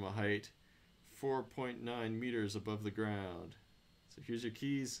from a height 4.9 meters above the ground. So here's your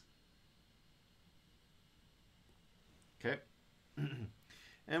keys. Okay.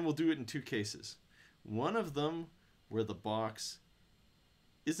 And we'll do it in two cases. One of them where the box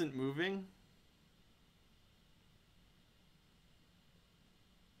isn't moving.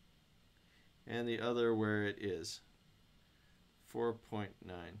 And the other where it is. 4.9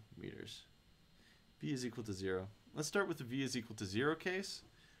 meters. B is equal to 0. let's start with the v is equal to 0 case.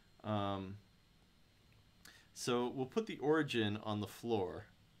 So we'll put the origin on the floor.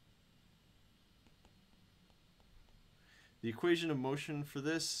 The equation of motion for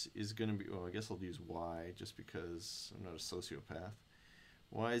this is going to be, well, I guess I'll use y just because I'm not a sociopath.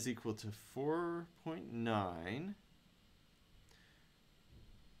 Y is equal to 4.9.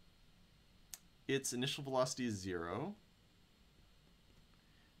 Its initial velocity is 0.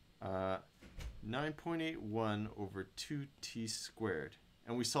 9.81 over 2t squared.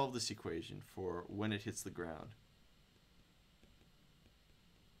 And we solve this equation for when it hits the ground.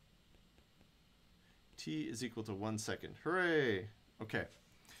 T is equal to 1 second. Hooray! Okay.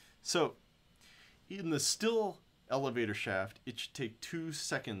 So, in the still elevator shaft, it should take 2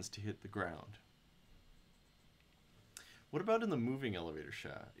 seconds to hit the ground. What about in the moving elevator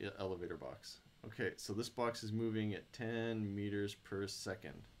shaft, elevator box? Okay, so this box is moving at 10 meters per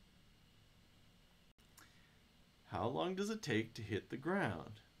second. How long does it take to hit the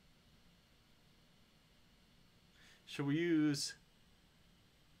ground? Should we use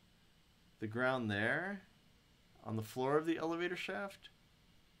the ground there on the floor of the elevator shaft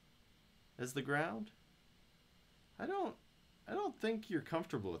as the ground? I don't think you're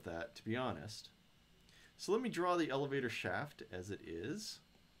comfortable with that, to be honest. So let me draw the elevator shaft as it is.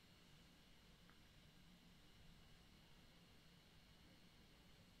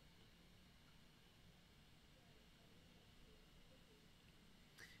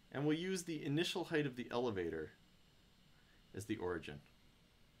 And we'll use the initial height of the elevator as the origin.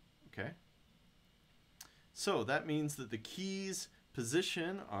 Okay? So that means that the keys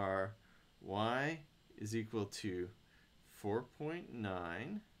position are y is equal to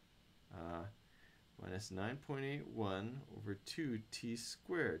 4.9 minus 9.81 over 2t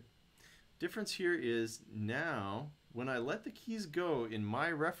squared. Difference here is now, when I let the keys go in my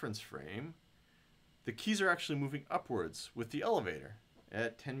reference frame, the keys are actually moving upwards with the elevator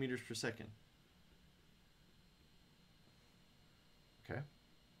at 10 meters per second. Okay.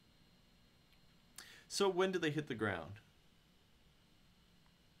 So when do they hit the ground?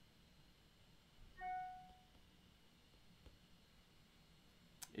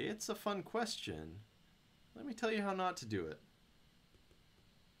 It's a fun question. Let me tell you how not to do it.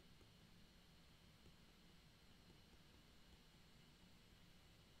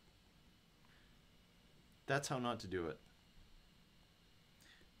 That's how not to do it.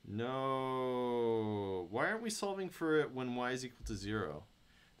 No. Why aren't we solving for it when y is equal to 0?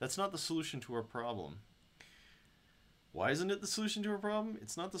 That's not the solution to our problem. Why isn't it the solution to our problem?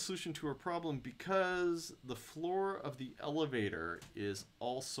 It's not the solution to our problem because the floor of the elevator is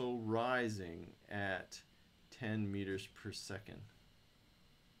also rising at 10 meters per second.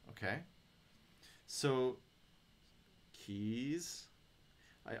 Okay? So, keys.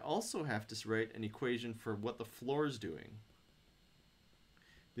 I also have to write an equation for what the floor is doing.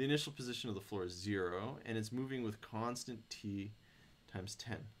 The initial position of the floor is 0, and it's moving with constant t times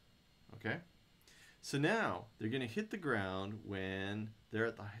 10. Okay? So now, they're going to hit the ground when they're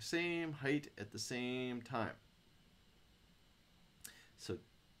at the same height at the same time. So,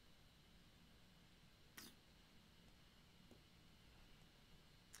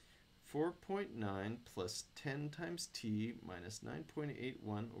 (4.9) plus 10 times t minus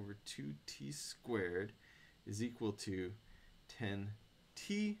 9.81 over 2t squared is equal to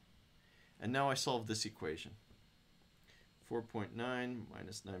 10t. And now I solve this equation. 4.9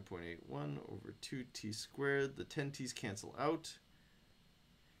 minus 9.81 over 2t squared. The 10t's cancel out.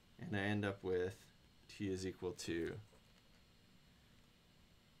 And I end up with t is equal to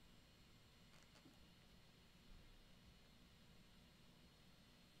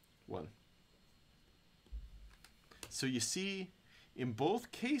 1. So you see, in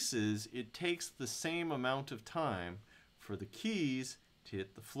both cases, it takes the same amount of time for the keys to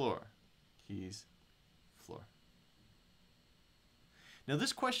hit the floor. Keys, floor. Now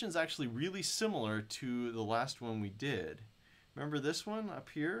this question is actually really similar to the last one we did. Remember this one up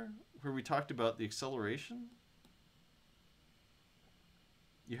here where we talked about the acceleration?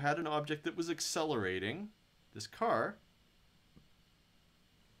 You had an object that was accelerating, this car,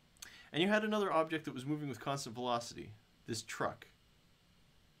 and you had another object that was moving with constant velocity, this truck.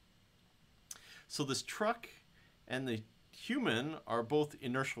 So this truck and the human are both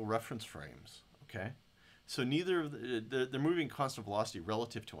inertial reference frames, okay? So neither of they're moving constant velocity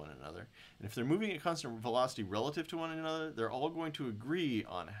relative to one another. And if they're moving at constant velocity relative to one another, they're all going to agree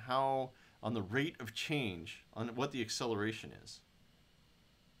on on the rate of change, on what the acceleration is.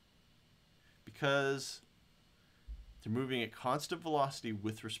 Because they're moving at constant velocity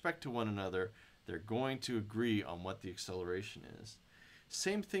with respect to one another, they're going to agree on what the acceleration is.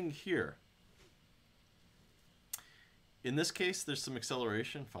 Same thing here. In this case, there's some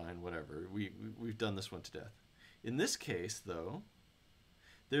acceleration. Fine, whatever. We've done this one to death. In this case, though,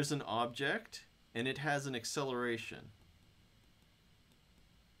 there's an object, and it has an acceleration.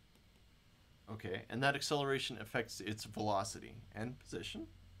 Okay, and that acceleration affects its velocity and position.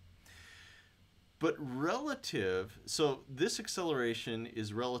 But relative, so this acceleration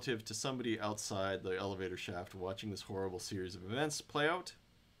is relative to somebody outside the elevator shaft watching this horrible series of events play out.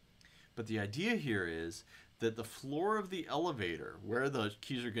 But the idea here is that the floor of the elevator, where the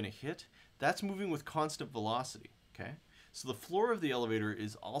keys are going to hit, that's moving with constant velocity, okay? So the floor of the elevator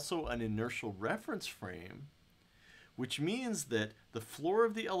is also an inertial reference frame, which means that the floor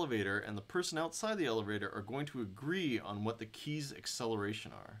of the elevator and the person outside the elevator are going to agree on what the key's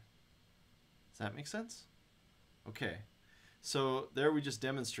acceleration are. Does that make sense? Okay, so there we just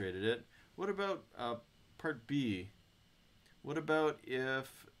demonstrated it. What about part B? What about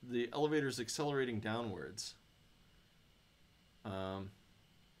if the elevator is accelerating downwards?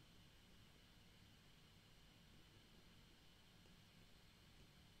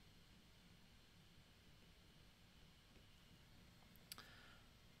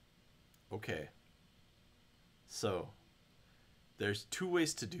 Okay, so there's two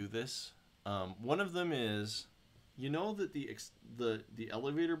ways to do this. One of them is, you know that the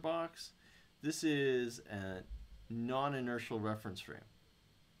elevator box, this is a non-inertial reference frame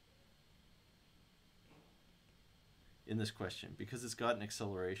in this question because it's got an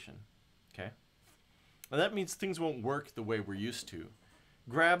acceleration, okay? And that means things won't work the way we're used to.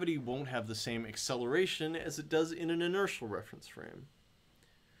 Gravity won't have the same acceleration as it does in an inertial reference frame.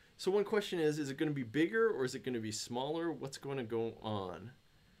 So one question is it going to be bigger or is it going to be smaller? What's going to go on?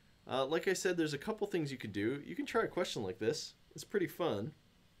 Like I said, there's a couple things you could do. You can try a question like this. It's pretty fun.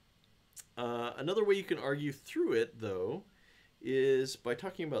 Another way you can argue through it, though, is by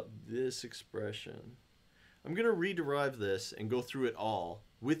talking about this expression. I'm going to rederive this and go through it all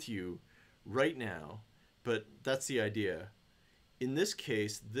with you right now, but that's the idea. In this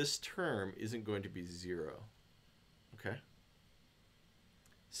case, this term isn't going to be 0. Okay?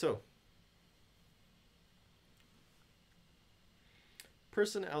 So,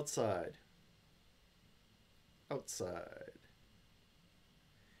 person outside.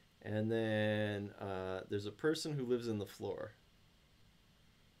 And then there's a person who lives in the floor.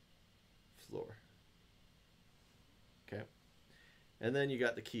 Okay. And then you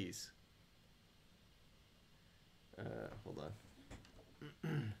got the keys. Hold on.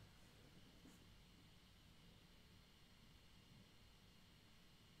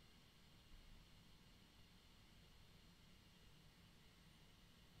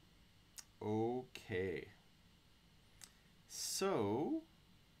 Okay. So,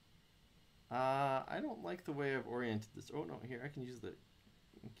 I don't like the way I've oriented this. Oh no, here I can use the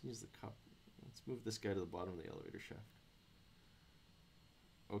cup. Let's move this guy to the bottom of the elevator shaft.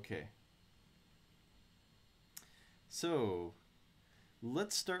 Okay. So,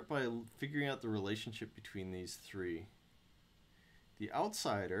 let's start by figuring out the relationship between these three. The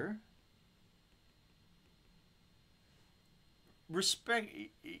outsider,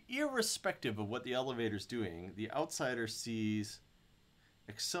 irrespective of what the elevator's doing, the outsider sees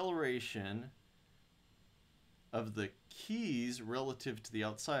acceleration of the keys relative to the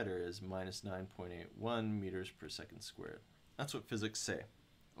outsider as minus 9.81 meters per second squared. That's what physics say.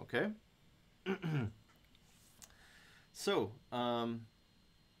 Okay? So,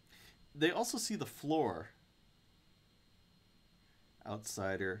 they also see the floor.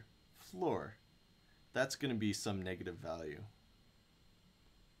 Outsider, floor. That's going to be some negative value,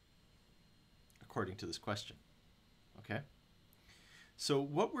 according to this question. Okay? So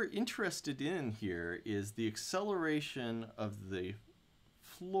what we're interested in here is the acceleration of the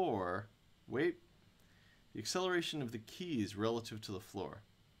floor, the acceleration of the keys relative to the floor.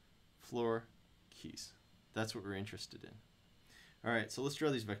 Floor, keys. That's what we're interested in. All right, so let's draw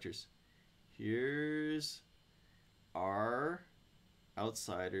these vectors. Here's our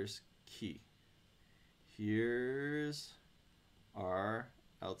outsider's key. Here's our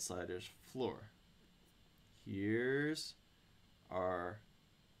outsider's floor. Here's our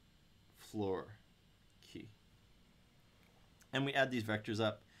floor key. And we add these vectors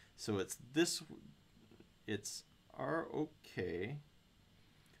up. So it's R OK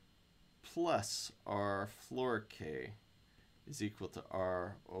plus R floor K is equal to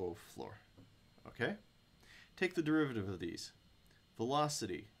R O floor. Okay? Take the derivative of these.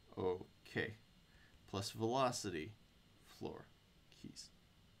 Velocity OK plus velocity floor keys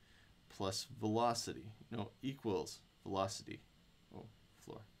plus velocity, equals velocity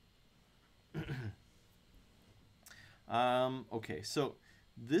floor. Okay, so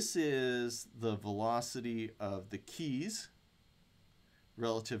This is the velocity of the keys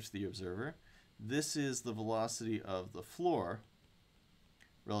relative to the observer. This is the velocity of the floor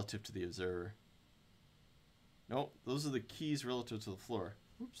relative to the observer. Nope, those are the keys relative to the floor.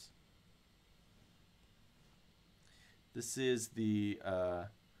 Oops. This is the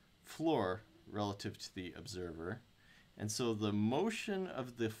floor relative to the observer. And so the motion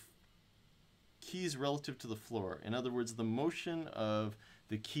of the keys relative to the floor, in other words, the motion of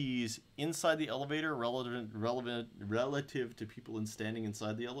the keys inside the elevator relative to people standing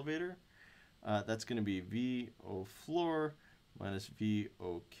inside the elevator, that's going to be VO floor minus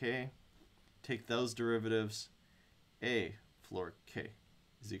VOK. Take those derivatives. A floor K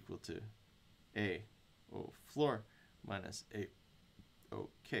is equal to A O floor minus A O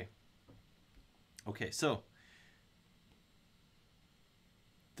K. Okay, so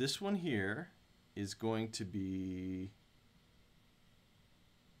this one here is going to be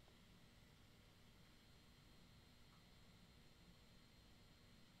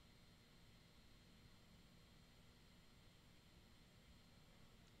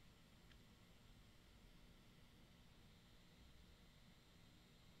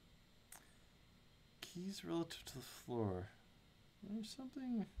keys relative to the floor. There's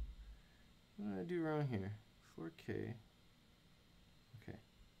something, what did I do wrong here? Floor K. Okay.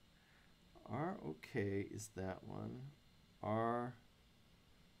 ROK is that one. R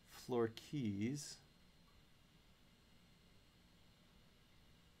floor keys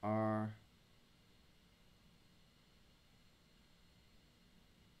are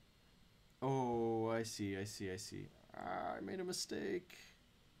I see. I made a mistake.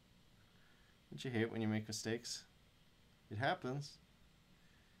 Don't you hate when you make mistakes? It happens.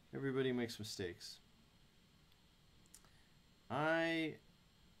 Everybody makes mistakes. I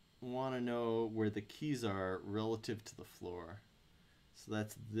want to know where the keys are relative to the floor. So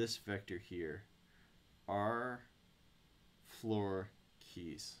that's this vector here. R floor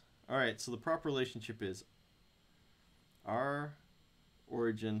keys. All right, so the proper relationship is R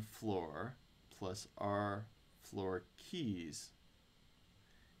origin floor plus R floor keys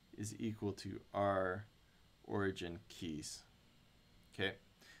is equal to R origin keys. Okay,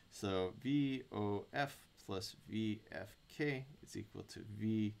 so VOF plus VFK is equal to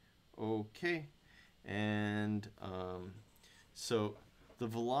VOK. And so the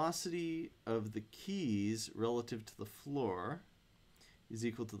velocity of the keys relative to the floor is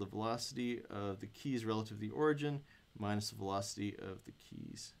equal to the velocity of the keys relative to the origin minus the velocity of the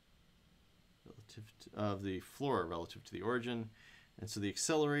keys relative to, of the floor relative to the origin. And so the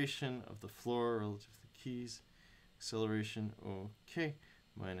acceleration of the floor relative to the keys, acceleration OK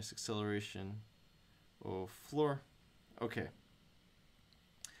minus acceleration O floor. Okay.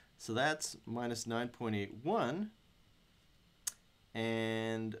 So that's minus 9.81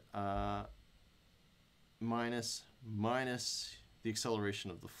 and minus the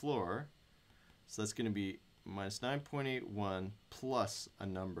acceleration of the floor. So that's going to be minus 9.81 plus a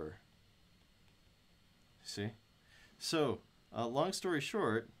number. See? So, long story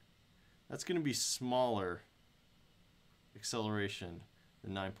short, that's going to be smaller acceleration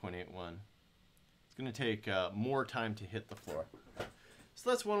than 9.81. It's going to take more time to hit the floor.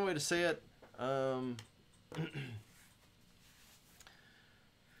 So that's one way to say it.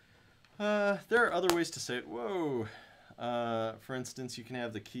 There are other ways to say it. Whoa! For instance, you can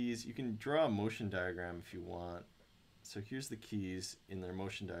have the keys. You can draw a motion diagram if you want. So here's the keys in their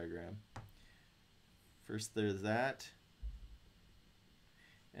motion diagram. First there's that,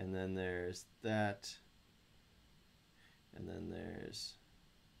 and then there's that, and then there's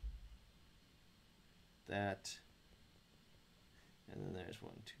that, and then there's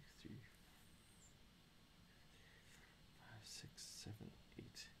 1, 2, 3, 5, 6, 7, 8.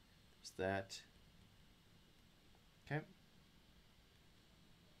 There's that. Okay.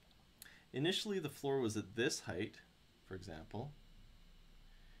 Initially the floor was at this height, for example.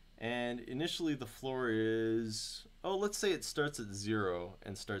 And initially the floor is, let's say it starts at 0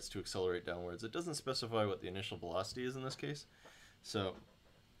 and starts to accelerate downwards. It doesn't specify what the initial velocity is in this case. So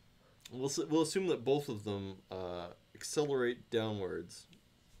we'll assume that both of them accelerate downwards.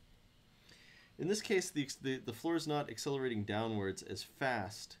 In this case, the floor is not accelerating downwards as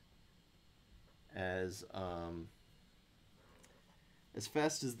fast as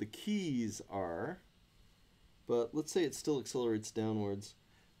the keys are, but let's say it still accelerates downwards.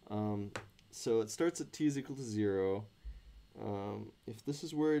 So it starts at t is equal to 0. If this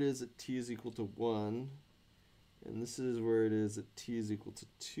is where it is at t is equal to 1, and this is where it is at t is equal to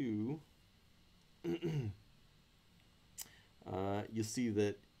 2, you'll see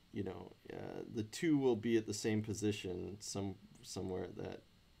that the 2 will be at the same position somewhere at that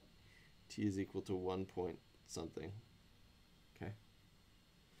t is equal to 1 point something. Okay.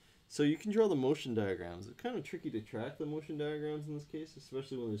 So you can draw the motion diagrams. It's kind of tricky to track the motion diagrams in this case,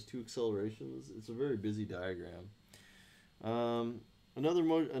 especially when there's two accelerations. It's a very busy diagram.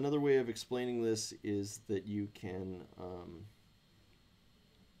 Another way of explaining this is that you can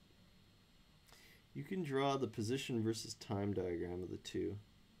draw the position versus time diagram of the two.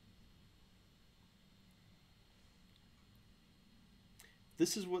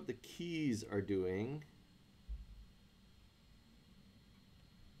 This is what the keys are doing.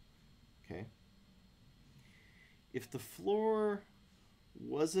 Okay. If the floor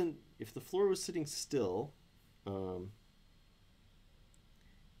was sitting still, it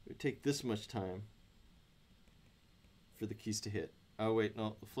would take this much time for the keys to hit. Oh wait,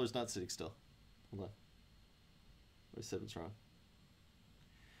 no, the floor's not sitting still. Hold on. I said it's wrong.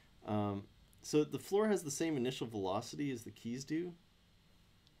 So the floor has the same initial velocity as the keys do.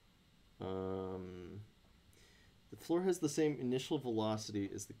 The floor has the same initial velocity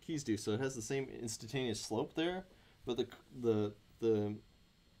as the keys do, so it has the same instantaneous slope there, but the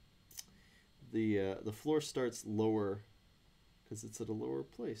floor starts lower because it's at a lower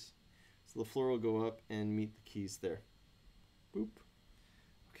place. So the floor will go up and meet the keys there. Boop.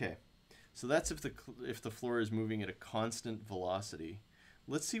 Okay. So that's if the floor is moving at a constant velocity.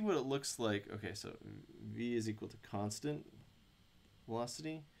 Let's see what it looks like. Okay, so v is equal to constant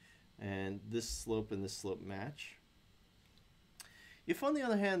velocity, and this slope and this slope match. If, on the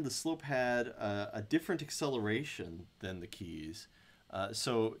other hand, the slope had a different acceleration than the keys,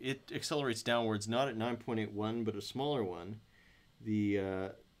 so it accelerates downwards not at 9.81 but a smaller one,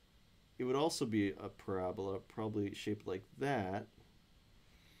 it would also be a parabola, probably shaped like that,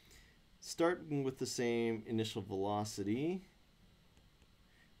 starting with the same initial velocity,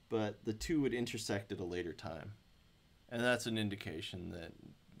 but the two would intersect at a later time. And that's an indication that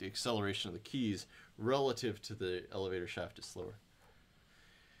the acceleration of the keys relative to the elevator shaft is slower.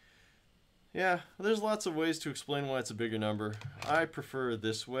 Yeah, there's lots of ways to explain why it's a bigger number. I prefer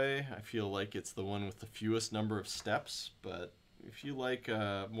this way. I feel like it's the one with the fewest number of steps, but if you like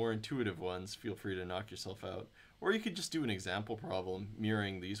more intuitive ones, feel free to knock yourself out. Or you could just do an example problem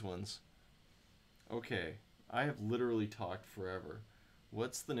mirroring these ones. Okay, I have literally talked forever.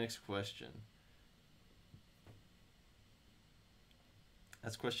 What's the next question?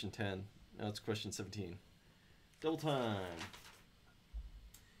 That's question 10. Now it's question 17. Double time.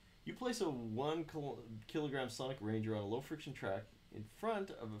 You place a 1 kilogram Sonic Ranger on a low friction track in front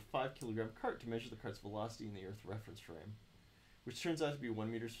of a 5 kilogram cart to measure the cart's velocity in the Earth reference frame, which turns out to be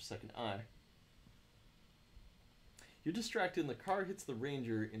 1 meters per second I. You're distracted and the car hits the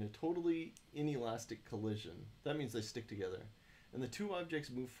Ranger in a totally inelastic collision. That means they stick together. And the two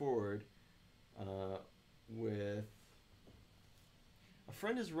objects move forward with... A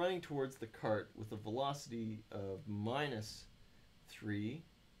friend is running towards the cart with a velocity of -3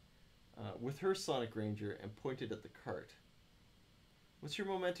 with her Sonic Ranger and pointed at the cart. What's your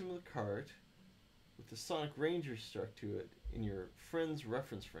momentum of the cart with the Sonic Ranger stuck to it in your friend's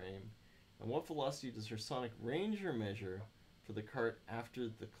reference frame? And what velocity does her Sonic Ranger measure for the cart after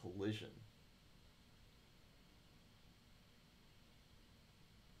the collision?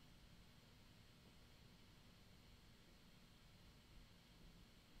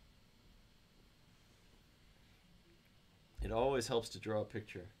 It always helps to draw a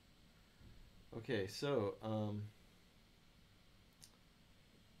picture. Okay, so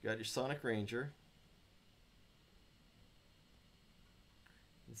got your Sonic Ranger.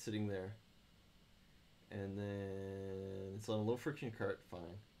 It's sitting there. And then it's on a low friction cart,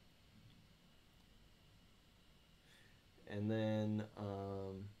 fine. And then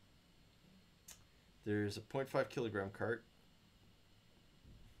there's a 0.5 kilogram cart.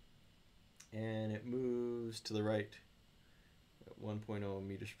 And it moves to the right at 1.0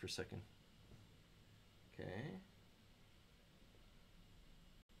 meters per second. Okay.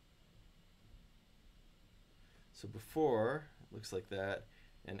 So before, it looks like that,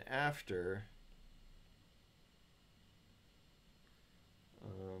 and after,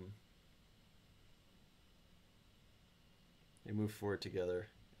 they move forward together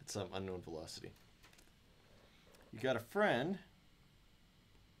at some unknown velocity. You got a friend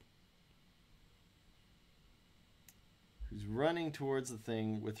who's running towards the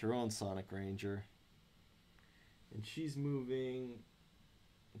thing with her own Sonic Ranger, and she's moving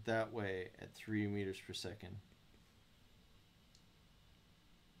that way at 3 meters per second.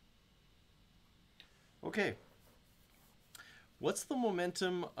 Okay. What's the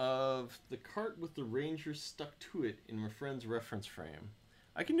momentum of the cart with the Ranger stuck to it in my friend's reference frame?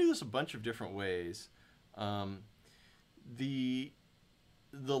 I can do this a bunch of different ways. The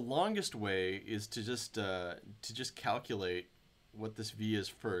the longest way is to just calculate what this v is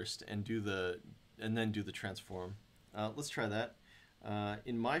first and then do the transform. Let's try that.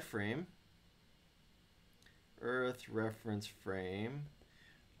 In my frame, Earth reference frame,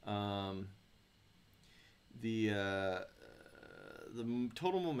 the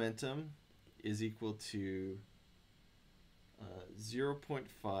total momentum is equal to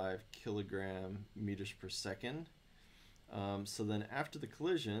 0.5 kilogram meters per second. So then after the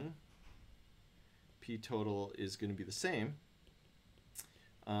collision, P total is going to be the same,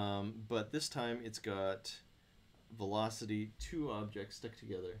 but this time it's got velocity, two objects stuck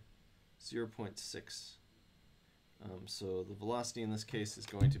together, 0.6. So the velocity in this case is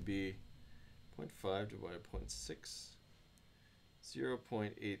going to be 0.5 divided by 0.6,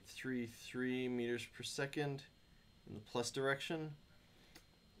 0.833 meters per second in the plus direction.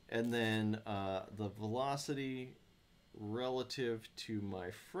 And then the velocity relative to my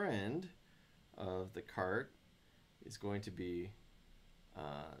friend of the cart is going to be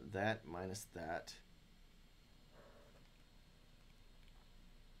that minus that.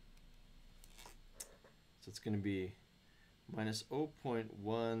 So it's going to be minus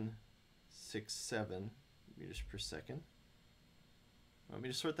 0.167 meters per second. Want me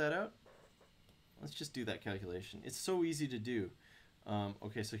to sort that out? Let's just do that calculation. It's so easy to do.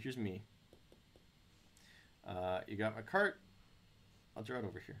 Okay, so here's me. You got my cart. I'll draw it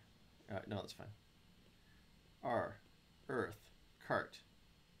over here. No, that's fine. R, Earth, cart.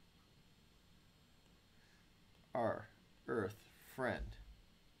 R, Earth, friend.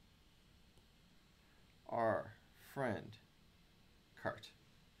 R, friend, cart.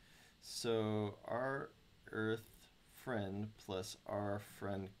 So R, Earth, friend plus R,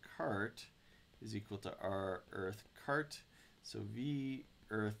 friend, cart is equal to R, Earth, cart. So V,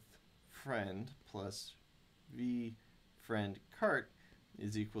 Earth, friend plus V, friend, cart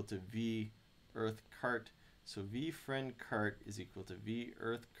is equal to V, Earth, cart. So V, friend, cart is equal to V,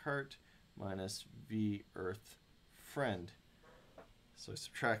 Earth, cart minus V, Earth, friend. So I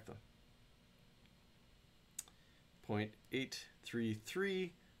subtract them.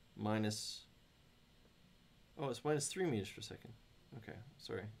 0.833 minus, oh, it's minus 3 meters per second. Okay,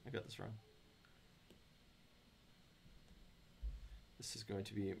 sorry, I got this wrong. This is going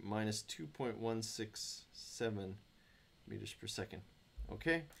to be minus 2.167 meters per second.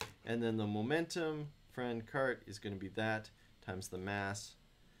 Okay, and then the momentum, friend, cart, is going to be that times the mass.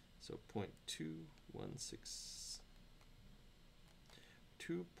 So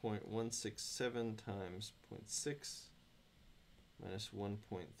 2.167 times 0.6 minus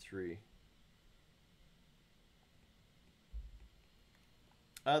 1.3.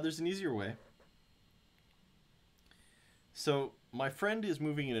 There's an easier way. So my friend is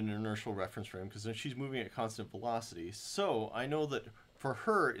moving in an inertial reference frame because she's moving at constant velocity. So I know that for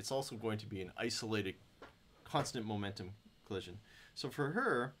her, it's also going to be an isolated constant momentum collision. So for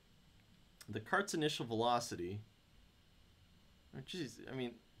her, the cart's initial velocity, or geez, I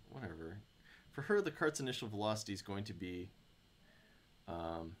mean, whatever. For her, the cart's initial velocity is going to be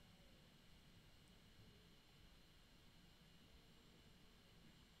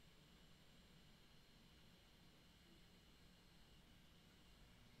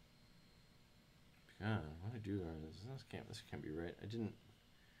God, what did I do? This can't be right. I didn't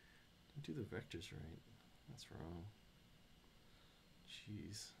do the vectors right. That's wrong.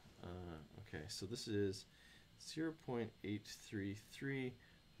 Jeez. Okay, so this is 0.833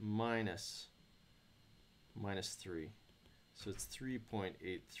 minus 3. So it's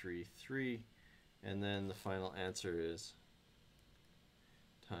 3.833, and then the final answer is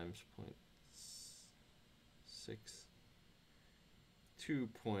times 0.6,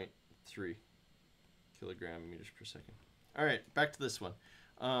 2.3 kilogram meters per second. All right, back to this one.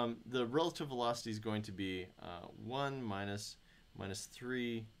 The relative velocity is going to be 1 minus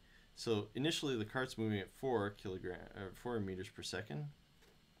 3. So initially the cart's moving at 4 meters per second.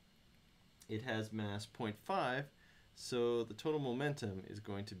 It has mass 0.5, so the total momentum is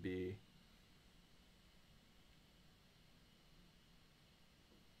going to be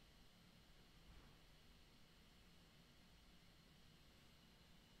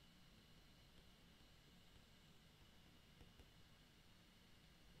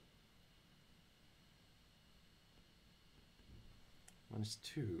minus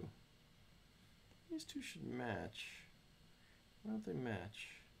 2. These two should match. Why don't they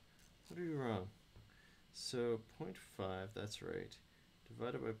match? What are you wrong? So 0.5, that's right,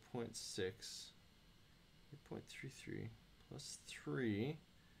 divided by 0.6, 0.33 plus 3.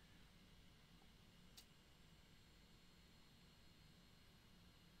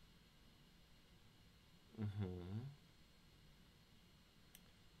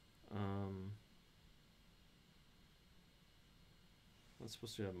 it's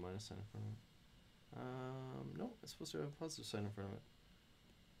supposed to have a minus sign in front of it. No, it's supposed to have a positive sign in front of it.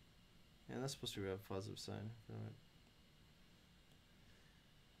 And that's supposed to have a positive sign in front of it.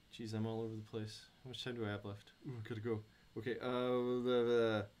 Jeez, I'm all over the place. How much time do I have left? Ooh, I gotta go. Okay,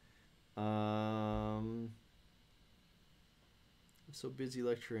 I'm so busy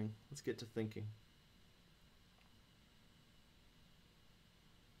lecturing. Let's get to thinking.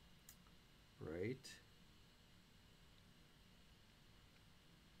 Right.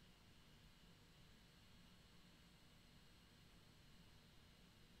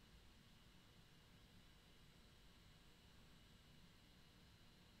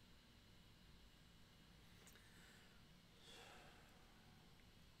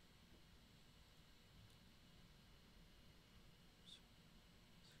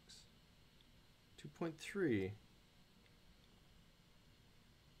 Six. 2.3.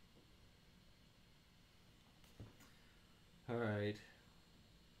 All right.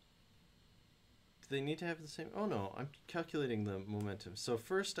 Do they need to have the same? Oh no, I'm calculating the momentum. So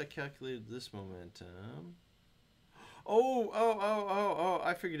first I calculated this momentum. Oh,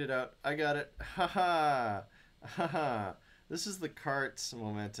 I figured it out. I got it. Haha. Haha. This is the cart's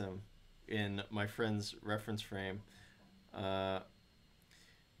momentum in my friend's reference frame. The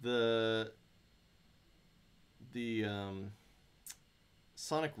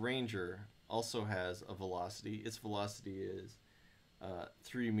Sonic Ranger also has a velocity. Its velocity is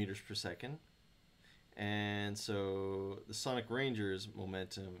 3 meters per second. And so the Sonic Ranger's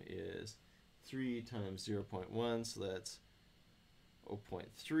momentum is 3 times 0.1, so that's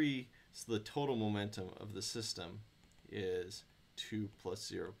 0.3. So the total momentum of the system is 2 plus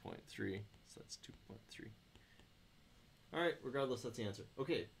 0.3, so that's 2.3. Alright, regardless, that's the answer.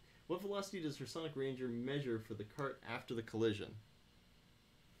 Okay, what velocity does her Sonic Ranger measure for the cart after the collision?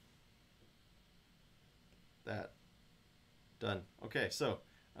 That. Done. Okay, so,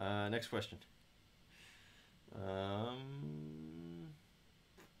 next question.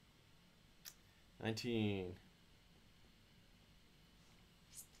 19.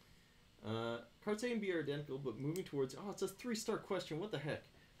 Carts A and B are identical, but moving towards... Oh, it's a 3-star question. What the heck?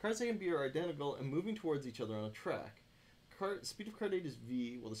 Carts A and B are identical and moving towards each other on a track. Speed of cart A is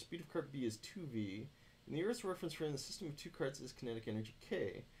V, while the speed of cart B is 2V. In the Earth's reference frame, the system of two carts is kinetic energy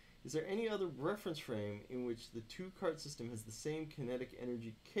K. Is there any other reference frame in which the two-cart system has the same kinetic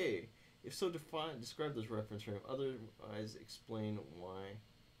energy K? If so, describe this reference frame. Otherwise, explain why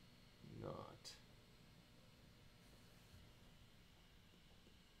not.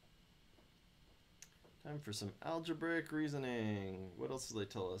 Time for some algebraic reasoning. What else do they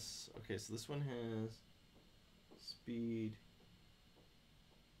tell us? Okay, so this one has speed.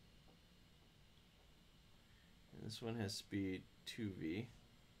 And this one has speed 2v.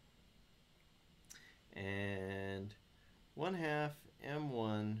 And 1/2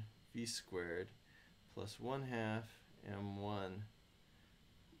 m1 v squared plus 1/2 m1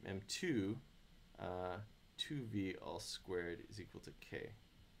 m2 2v all squared is equal to k.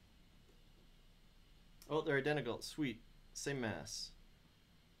 Oh, they're identical. Sweet. Same mass.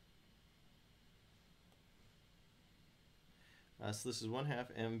 So this is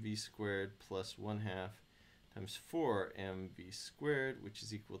 1/2 mv squared plus 1/2 times 4 mv squared, which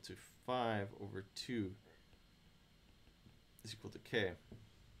is equal to 5 over 2 is equal to k.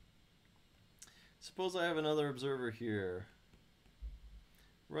 Suppose I have another observer here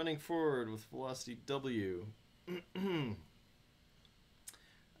running forward with velocity w.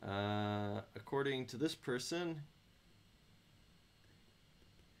 According to this person,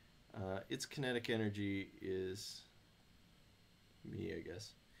 its kinetic energy is me, I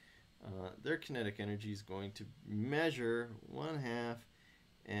guess. Their kinetic energy is going to measure 1/2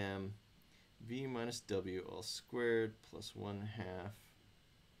 m v minus w all squared plus 1/2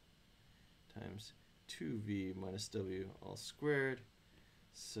 times 2v minus w all squared.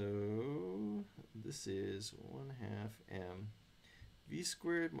 So this is 1/2 m v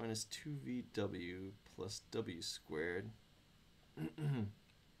squared minus 2vw plus w squared.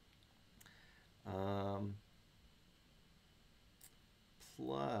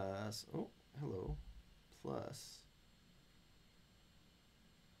 Plus, oh, hello, plus,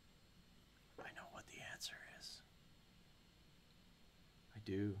 I know what the answer is. I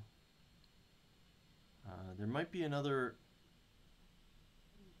do. There might be another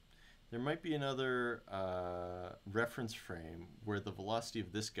reference frame where the velocity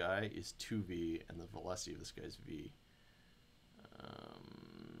of this guy is 2v and the velocity of this guy is v.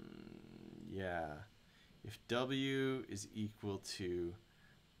 Yeah. If w is equal to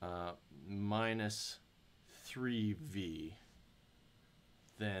minus 3v,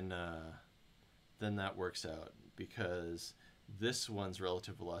 then that works out, because this one's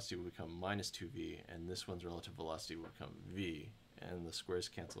relative velocity will become minus 2v, and this one's relative velocity will become v, and the squares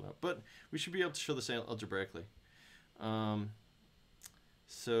cancel out. But we should be able to show this algebraically.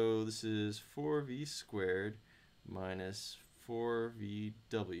 So this is 4v squared minus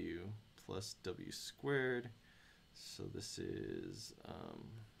 4vw plus w squared. So this is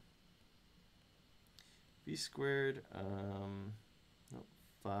v squared,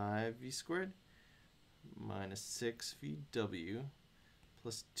 5v squared minus 6vw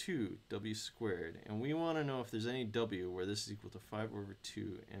plus 2w squared. And we want to know if there's any w where this is equal to 5 over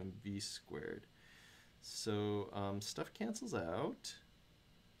 2 mv squared. So stuff cancels out.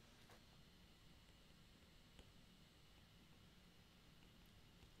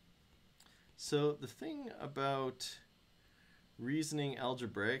 So the thing about reasoning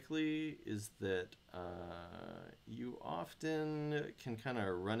algebraically is that you often can kind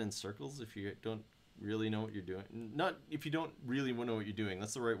of run in circles if you don't really know what you're doing. Not if you don't really know what you're doing.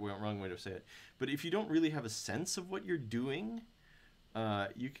 That's the wrong way to say it. But if you don't really have a sense of what you're doing,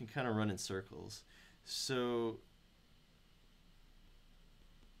 you can kind of run in circles. So,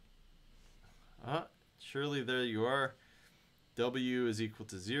 surely there you are. W is equal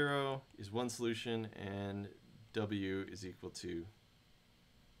to 0 is one solution, and W is equal to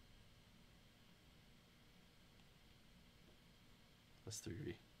plus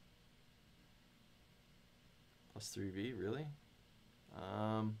 3v. Plus 3v, really?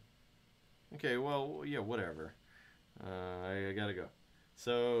 Okay, well, yeah, whatever. I gotta go.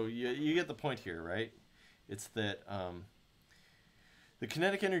 So you get the point here, right? It's that the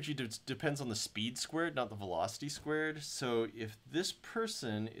kinetic energy depends on the speed squared, not the velocity squared. So if this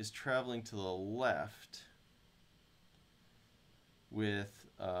person is traveling to the left with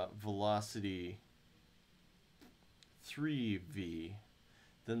velocity 3v,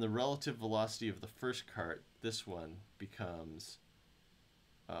 then the relative velocity of the first cart, this one, becomes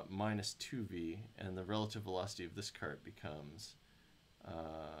minus 2v, and the relative velocity of this cart becomes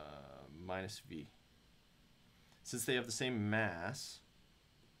minus v. Since they have the same mass,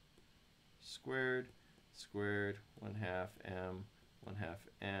 squared, 1/2 m, 1/2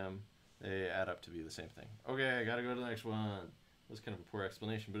 m, they add up to be the same thing. Okay, I gotta go to the next one. That was kind of a poor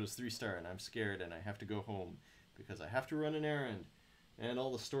explanation, but it was 3-star, and I'm scared, and I have to go home because I have to run an errand, and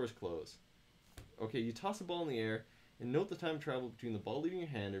all the stores close. Okay, you toss a ball in the air, and note the time travel between the ball leaving your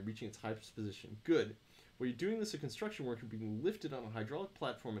hand and reaching its highest position. Good. While you're doing this, a construction worker being lifted on a hydraulic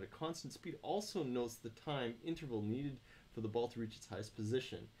platform at a constant speed also notes the time interval needed for the ball to reach its highest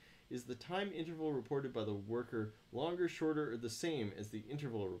position. Is the time interval reported by the worker longer, shorter, or the same as the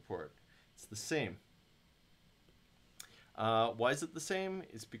interval report? It's the same. Why is it the same?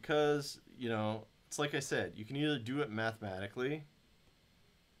 It's because, you know, it's like I said, you can either do it mathematically.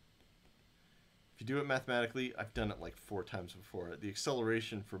 If you do it mathematically, I've done it like 4 times before. The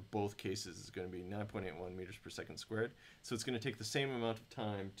acceleration for both cases is going to be 9.81 meters per second squared. So it's going to take the same amount of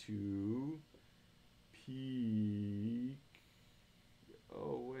time to peak.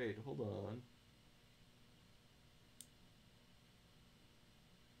 Oh, wait, hold on.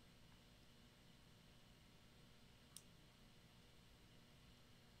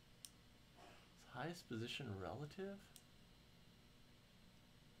 Is highest position relative?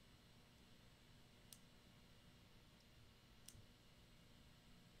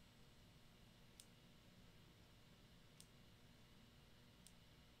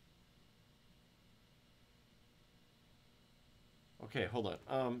 Okay, hold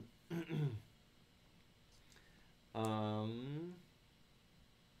on.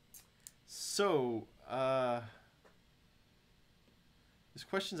 This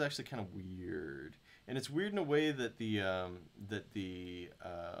question is actually kind of weird, and it's weird in a way that the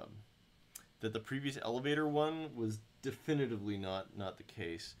previous elevator one was definitively not the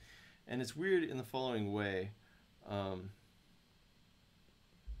case, and it's weird in the following way.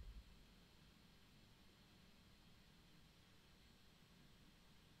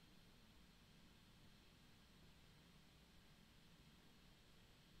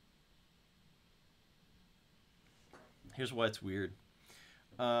 Here's why it's weird.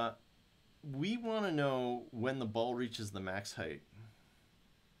 We want to know when the ball reaches the max height.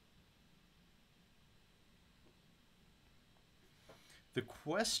 The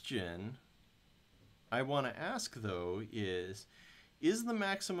question I want to ask, though, is the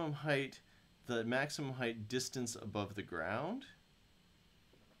maximum height distance above the ground?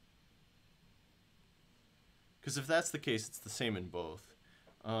 Because if that's the case, it's the same in both.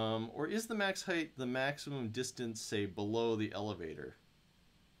 Or is the max height the maximum distance, say, below the elevator?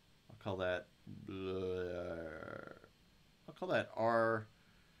 I'll call that R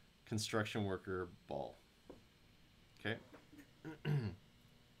construction worker ball. Okay.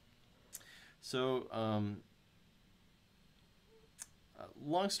 So,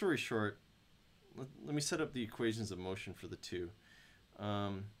 long story short, let me set up the equations of motion for the two.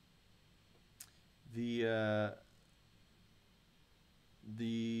 The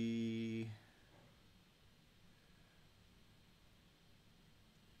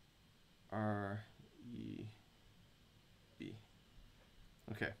REB.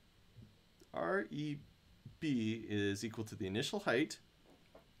 Okay. REB is equal to the initial height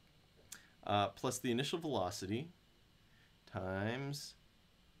plus the initial velocity times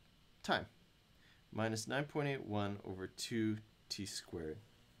time minus 9.81 over 2t squared.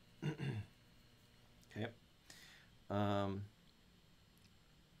 Okay.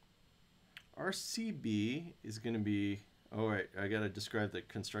 RCB is going to be, oh right, I got to describe the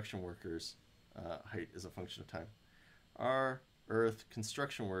construction worker's height as a function of time. Our Earth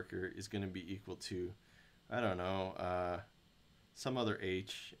construction worker is going to be equal to, I don't know, some other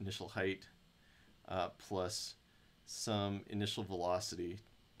h, initial height, plus some initial velocity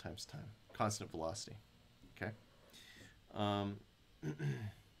times time, constant velocity. Okay.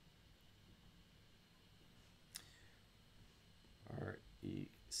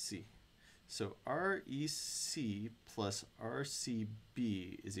 REC. So REC plus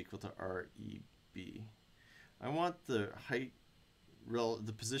RCB is equal to REB. I want the height,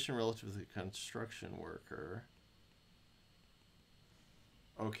 the position relative to the construction worker.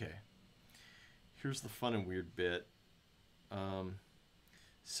 Okay. Here's the fun and weird bit.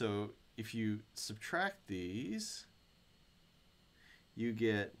 So if you subtract these, you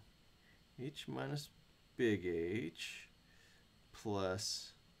get h minus big H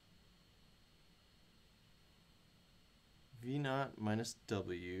plus V naught minus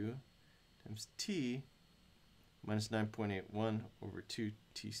W times T minus 9.81 over 2t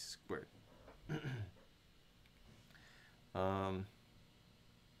squared.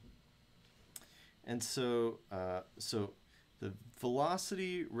 And so, the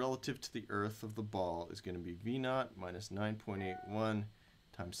velocity relative to the Earth of the ball is going to be V naught minus 9.81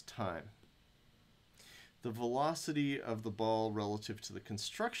 times time. The velocity of the ball relative to the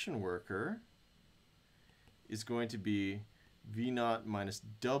construction worker is going to be V naught minus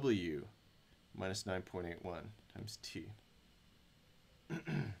W minus 9.81 times T.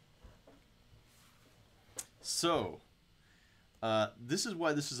 So, this is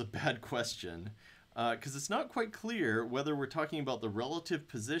why this is a bad question, because it's not quite clear whether we're talking about the relative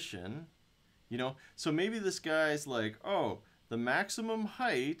position, you know. So maybe this guy's like, oh, the maximum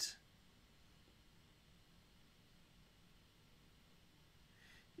height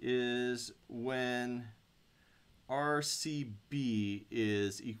is when RCB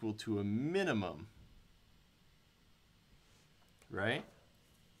is equal to a minimum, right?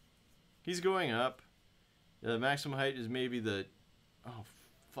 He's going up. The maximum height is maybe the, oh,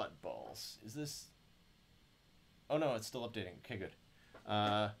 fut balls. Is this, oh no, it's still updating. Okay, good.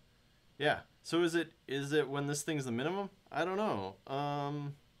 Yeah, so is it when this thing's the minimum? I don't know.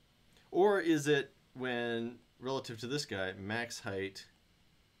 Or is it when, relative to this guy, max height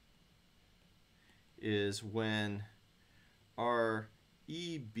is when REB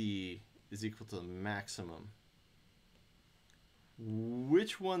is equal to the maximum?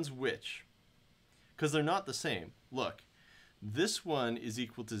 Which one's which? Because they're not the same. Look, this one is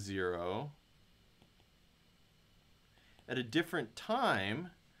equal to 0 at a different time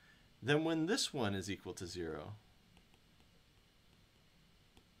than when this one is equal to 0.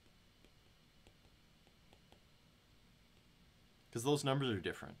 Because those numbers are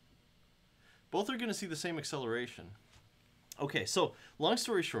different. Both are going to see the same acceleration. Okay, so long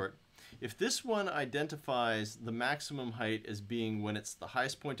story short, if this one identifies the maximum height as being when it's the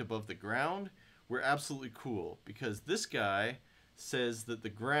highest point above the ground, we're absolutely cool, because this guy says that the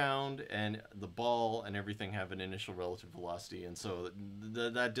ground and the ball and everything have an initial relative velocity, and so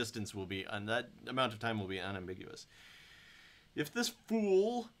that distance will be, and that amount of time will be unambiguous. If this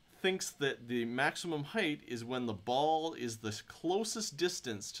fool thinks that the maximum height is when the ball is the closest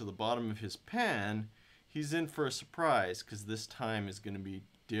distance to the bottom of his pan, he's in for a surprise, because this time is going to be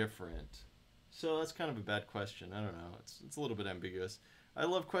different. So that's kind of a bad question. I don't know. It's a little bit ambiguous. I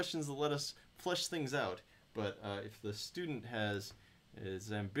love questions that let us flesh things out, but if the student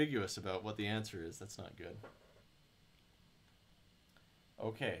is ambiguous about what the answer is, that's not good.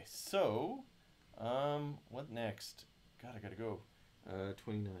 Okay, so what next? God, I gotta go.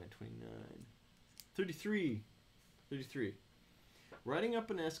 29, 33. Riding up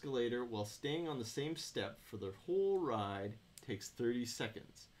an escalator while staying on the same step for the whole ride takes 30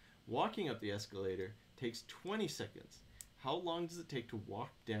 seconds. Walking up the escalator takes 20 seconds. How long does it take to walk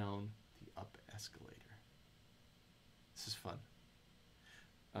down the up escalator? This is fun.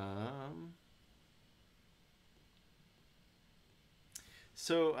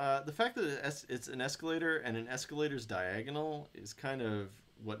 So the fact that it's an escalator and an escalator's diagonal is kind of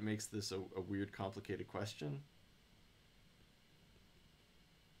what makes this a weird, complicated question.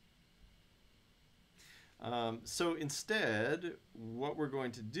 So instead, what we're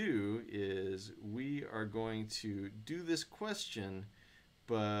going to do is we are going to do this question,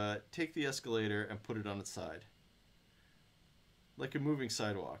 but take the escalator and put it on its side, like a moving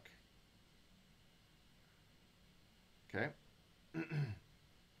sidewalk. Okay?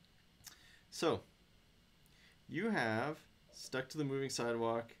 So, you have, stuck to the moving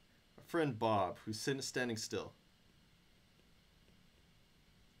sidewalk, a friend Bob, who's standing still.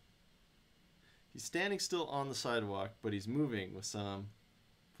 He's standing still on the sidewalk, but he's moving with some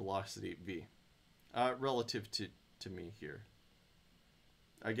velocity v, relative to me here.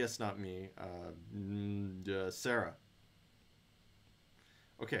 I guess not me, Sarah.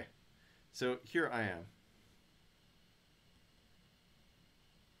 Okay, so here I am.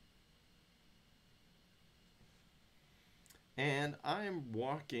 And I'm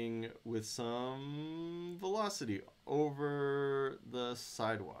walking with some velocity over the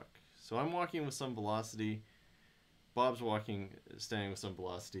sidewalk. So I'm walking with some velocity. Bob's standing with some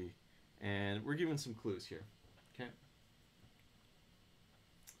velocity. And we're given some clues here. Okay.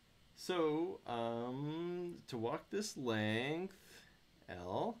 So to walk this length,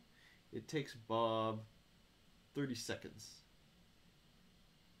 L, it takes Bob 30 seconds.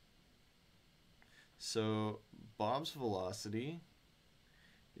 So Bob's velocity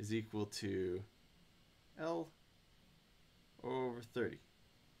is equal to L over 30.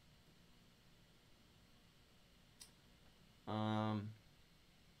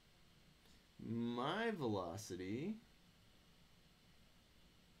 My velocity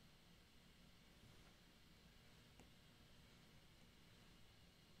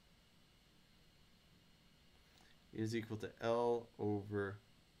is equal to L over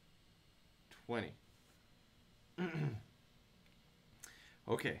 20.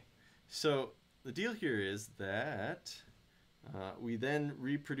 Okay, so the deal here is that we then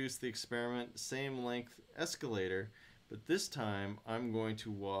reproduce the experiment, same length escalator, but this time I'm going to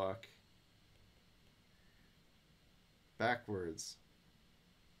walk backwards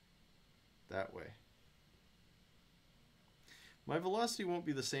that way. My velocity won't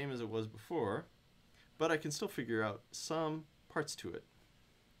be the same as it was before, but I can still figure out some parts to it.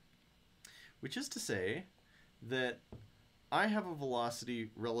 Which is to say that I have a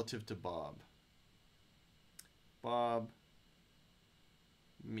velocity relative to Bob. Bob,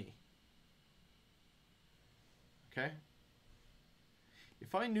 me. Okay?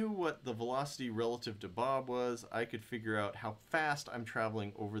 If I knew what the velocity relative to Bob was, I could figure out how fast I'm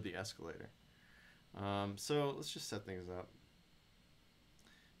traveling over the escalator. So let's just set things up.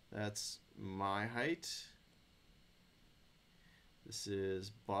 That's my height. This is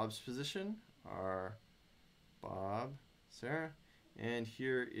Bob's position, our Bob, Sarah, and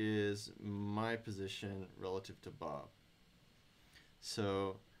here is my position relative to Bob.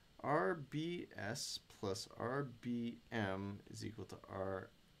 So RBS plus RBM is equal to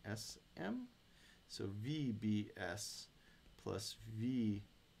RSM. So VBS plus VBM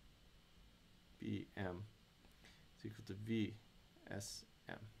is equal to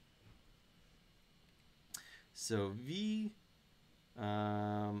VSM. So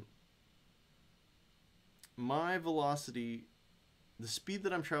my velocity, the speed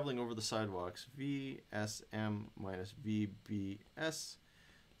that I'm traveling over the sidewalks, VSM minus VBS.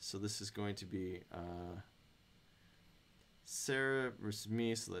 So this is going to be Sarah versus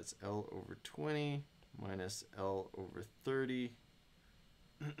me, so that's L over 20 minus L over 30.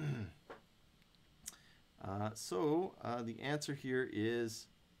 So the answer here is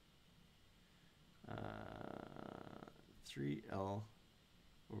 3L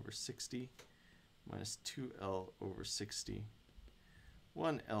over 60 minus 2L over 60,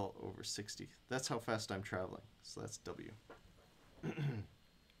 1L over 60. That's how fast I'm traveling. So that's W.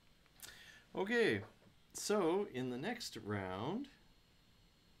 Okay, so in the next round,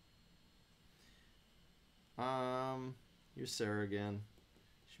 here's Sarah again.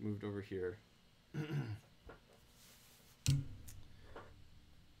 She moved over here.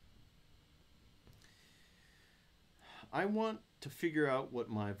 I want to figure out what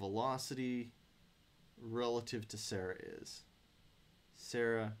my velocity relative to Sarah is.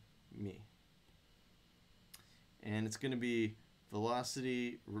 Sarah, me. And it's going to be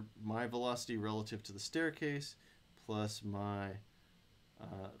velocity, my velocity relative to the staircase plus my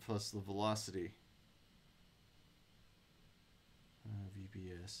plus the velocity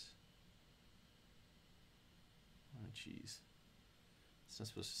VBS. Oh jeez, it's not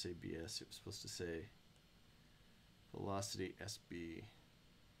supposed to say BS. It was supposed to say velocity SB.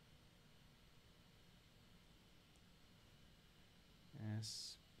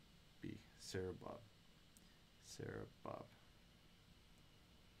 SB, Sarah Bob. Sarah Bob.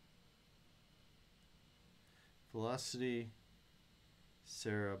 Velocity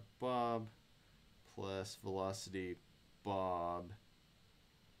Sarah Bob plus velocity Bob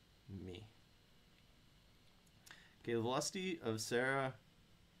me. Okay, the velocity of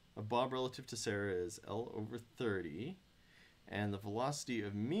Bob relative to Sarah is L over 30, and the velocity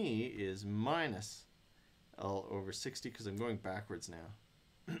of me is minus L over 60 because I'm going backwards now.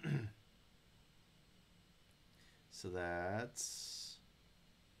 So that's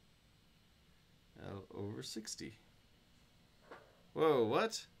L over 60. Whoa,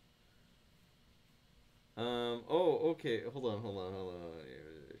 what? Oh, okay. Hold on.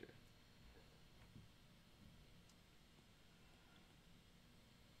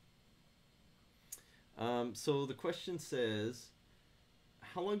 So the question says,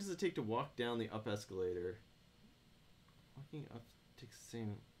 how long does it take to walk down the up escalator? Walking up takes the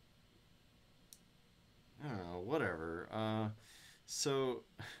same... I don't know, whatever. So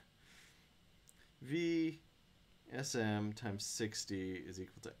VSM times 60 is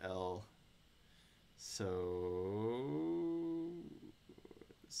equal to L. So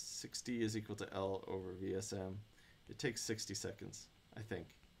 60 is equal to L over VSM. It takes 60 seconds, I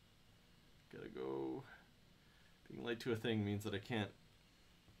think. Gotta go. Being late to a thing means that I can't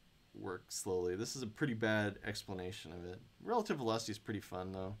work slowly. This is a pretty bad explanation of it. Relative velocity is pretty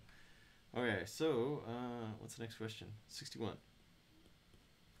fun, though. Okay, so what's the next question? 61.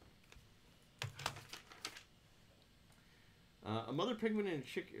 A mother penguin and a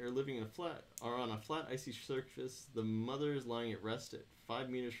chick are living in on a flat icy surface. The mother is lying at rest at 5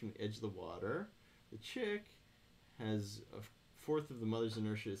 meters from the edge of the water. The chick has a fourth of the mother's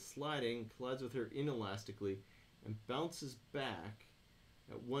inertia is sliding, collides with her inelastically, and bounces back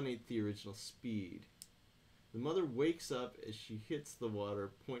at 1/8 the original speed. The mother wakes up as she hits the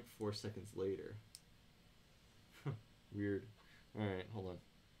water 0.4 seconds later. Weird. Alright, hold on.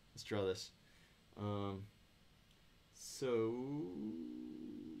 Let's draw this. So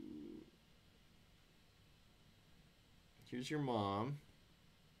here's your mom.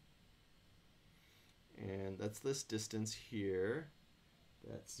 And that's this distance here.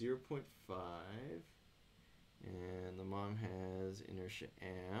 That's 0.5. And the mom has inertia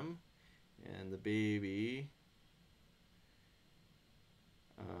m. And the baby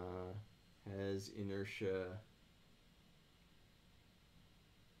has inertia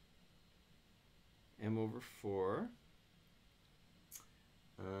m over 4.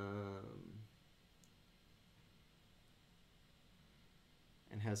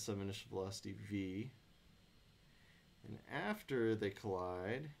 And has some initial velocity v. And after they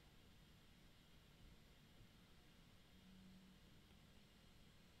collide,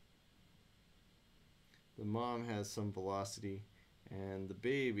 the mom has some velocity and the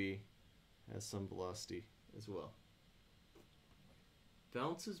baby has some velocity as well.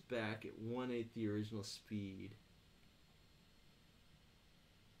 Bounces back at 1/8 the original speed.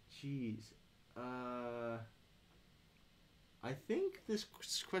 Jeez. I think this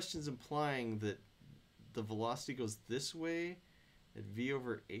question's implying that the velocity goes this way at v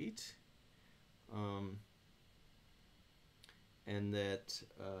over 8. And that,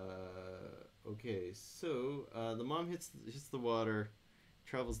 okay, so the mom hits the water,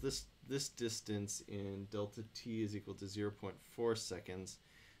 travels this distance in delta t is equal to 0.4 seconds.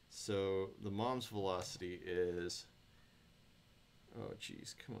 So the mom's velocity is, oh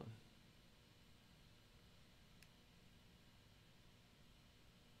geez, come on.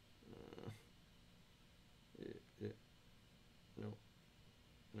 No.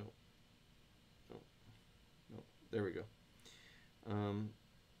 There we go.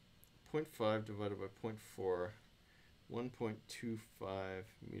 0.5 divided by 0.4, 1.25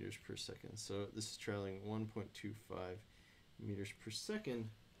 meters per second. So this is traveling 1.25 meters per second.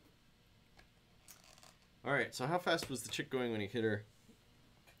 All right, so how fast was the chick going when he hit her?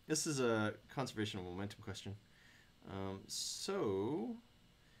 This is a conservation of momentum question. So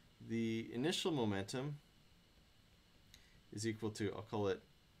the initial momentum is equal to, I'll call it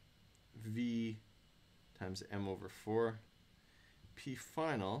v times m over 4. P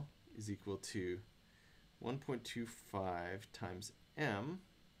final is equal to 1.25 times m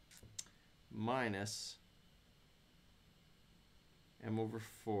minus m over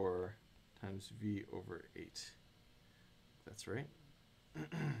 4 times v over 8. That's right.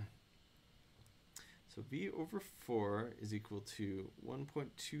 So v over 4 is equal to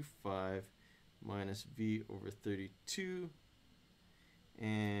 1.25 minus v over 32.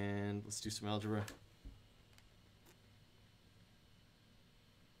 And let's do some algebra.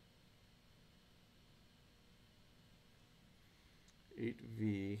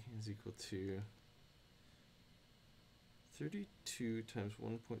 is equal to 32 times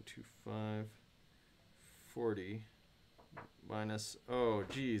 1.25, 40 minus, oh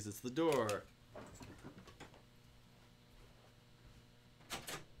geez, it's the door.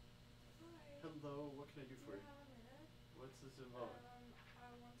 Hello, what can I do for you? What's this involved?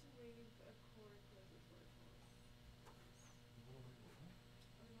 I want to waive a core closure for a course.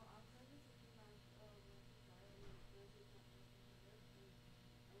 Well, I'm currently taking math 125 and Thursday's math 100, and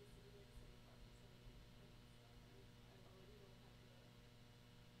I was sitting at 75% midterm and stuff, and I already don't have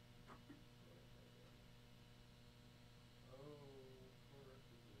the core closure. Oh, core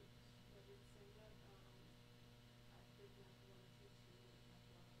requisites. But it's saying that I take math 122 and math 101. Well, I'm already taking this physics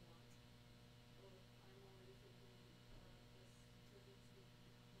with 125 and I'm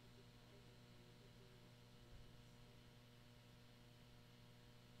already taking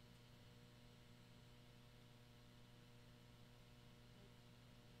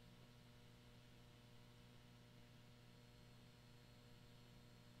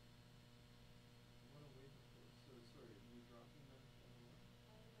math 100 next time. You want to wait before, so sorry, you're dropping math 101?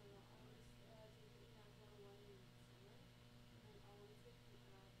 No, I was taking math 101 in summer, and I want to take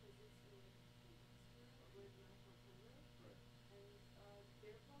physics in next year with math 100. Right. And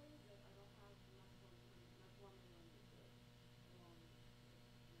their problem is that I don't have math 100, math 101 with the along with math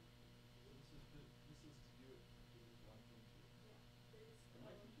 122. So this is to do it physics 122. Yeah, they just Am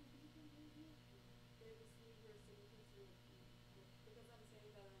I teaching physics 122? no, they just need your signature to because I'm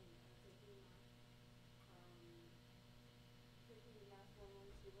saying that I'm taking math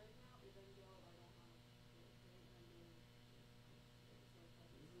 112 right now, even though I don't have the thing and so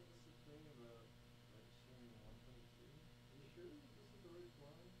Isn't this the thing about registering 122? Are you sure this is the right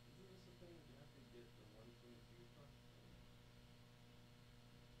line? Isn't this the thing that you have to get the 122 part?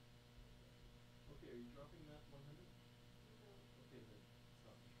 Okay, are you dropping math 100? No. Okay, then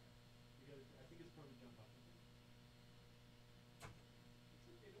stop. You gotta, I think it's probably jump up a bit.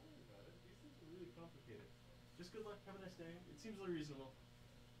 It's okay, don't worry about it. These things are really complicated. Just good luck, have a nice day. It seems reasonable.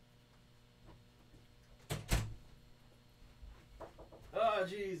 Ah,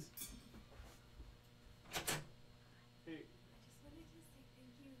 jeez. Hey. I just wanted to say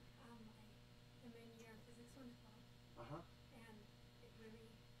thank you. I am in your physics 112, Uh-huh. and it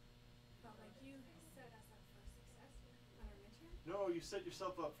really felt like you set us up for success on our midterm. No, you set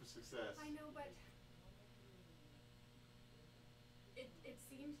yourself up for success. I know, but it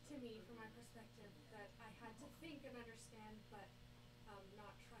seemed to me, from my perspective, that I had to think and understand, but try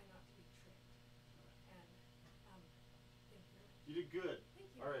not to be tricked. And thank you. You did good. Thank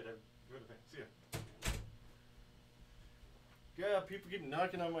you. All right, I'm good. See ya. Yeah, people keep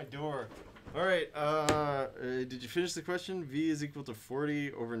knocking on my door. All right, did you finish the question? V is equal to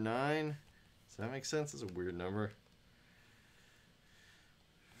 40 over 9. Does that make sense? That's a weird number.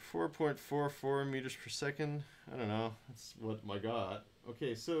 4.44 meters per second. I don't know. That's what I got.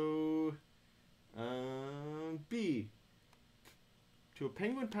 Okay, so B. To a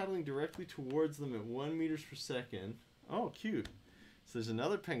penguin paddling directly towards them at 1 meters per second. Oh, cute. So there's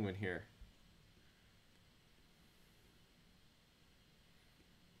another penguin here.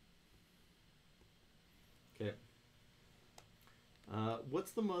 Okay.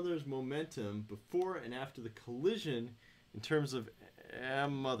 What's the mother's momentum before and after the collision in terms of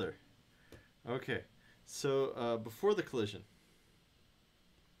mother? Okay. So before the collision,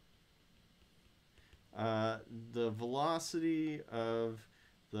 the velocity of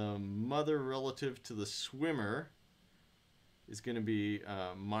the mother relative to the swimmer is going to be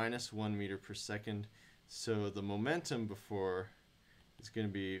minus 1 meter per second. So the momentum before is going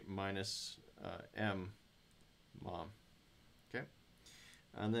to be minus m mom. Okay.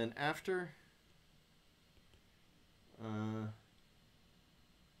 And then after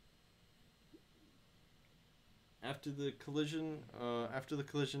the collision,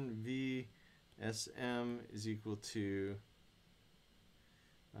 V SM is equal to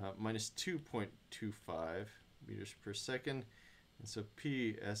minus 2.25 meters per second, and so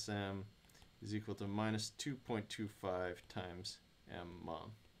PSM is equal to minus 2.25 times m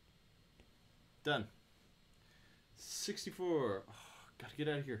mom. Done. 64. Oh, gotta get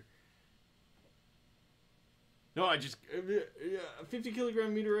out of here. No, I just 50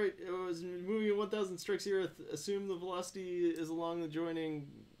 kilogram meteorite. It was moving at 1,000 strikes the Earth. Assume the velocity is along the joining.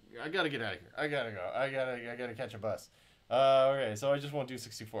 I gotta get out of here. I gotta go. I gotta catch a bus. Okay, so I just won't do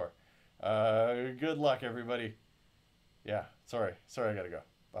 64. Good luck, everybody. Yeah, sorry I gotta go.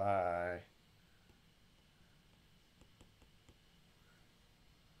 Bye.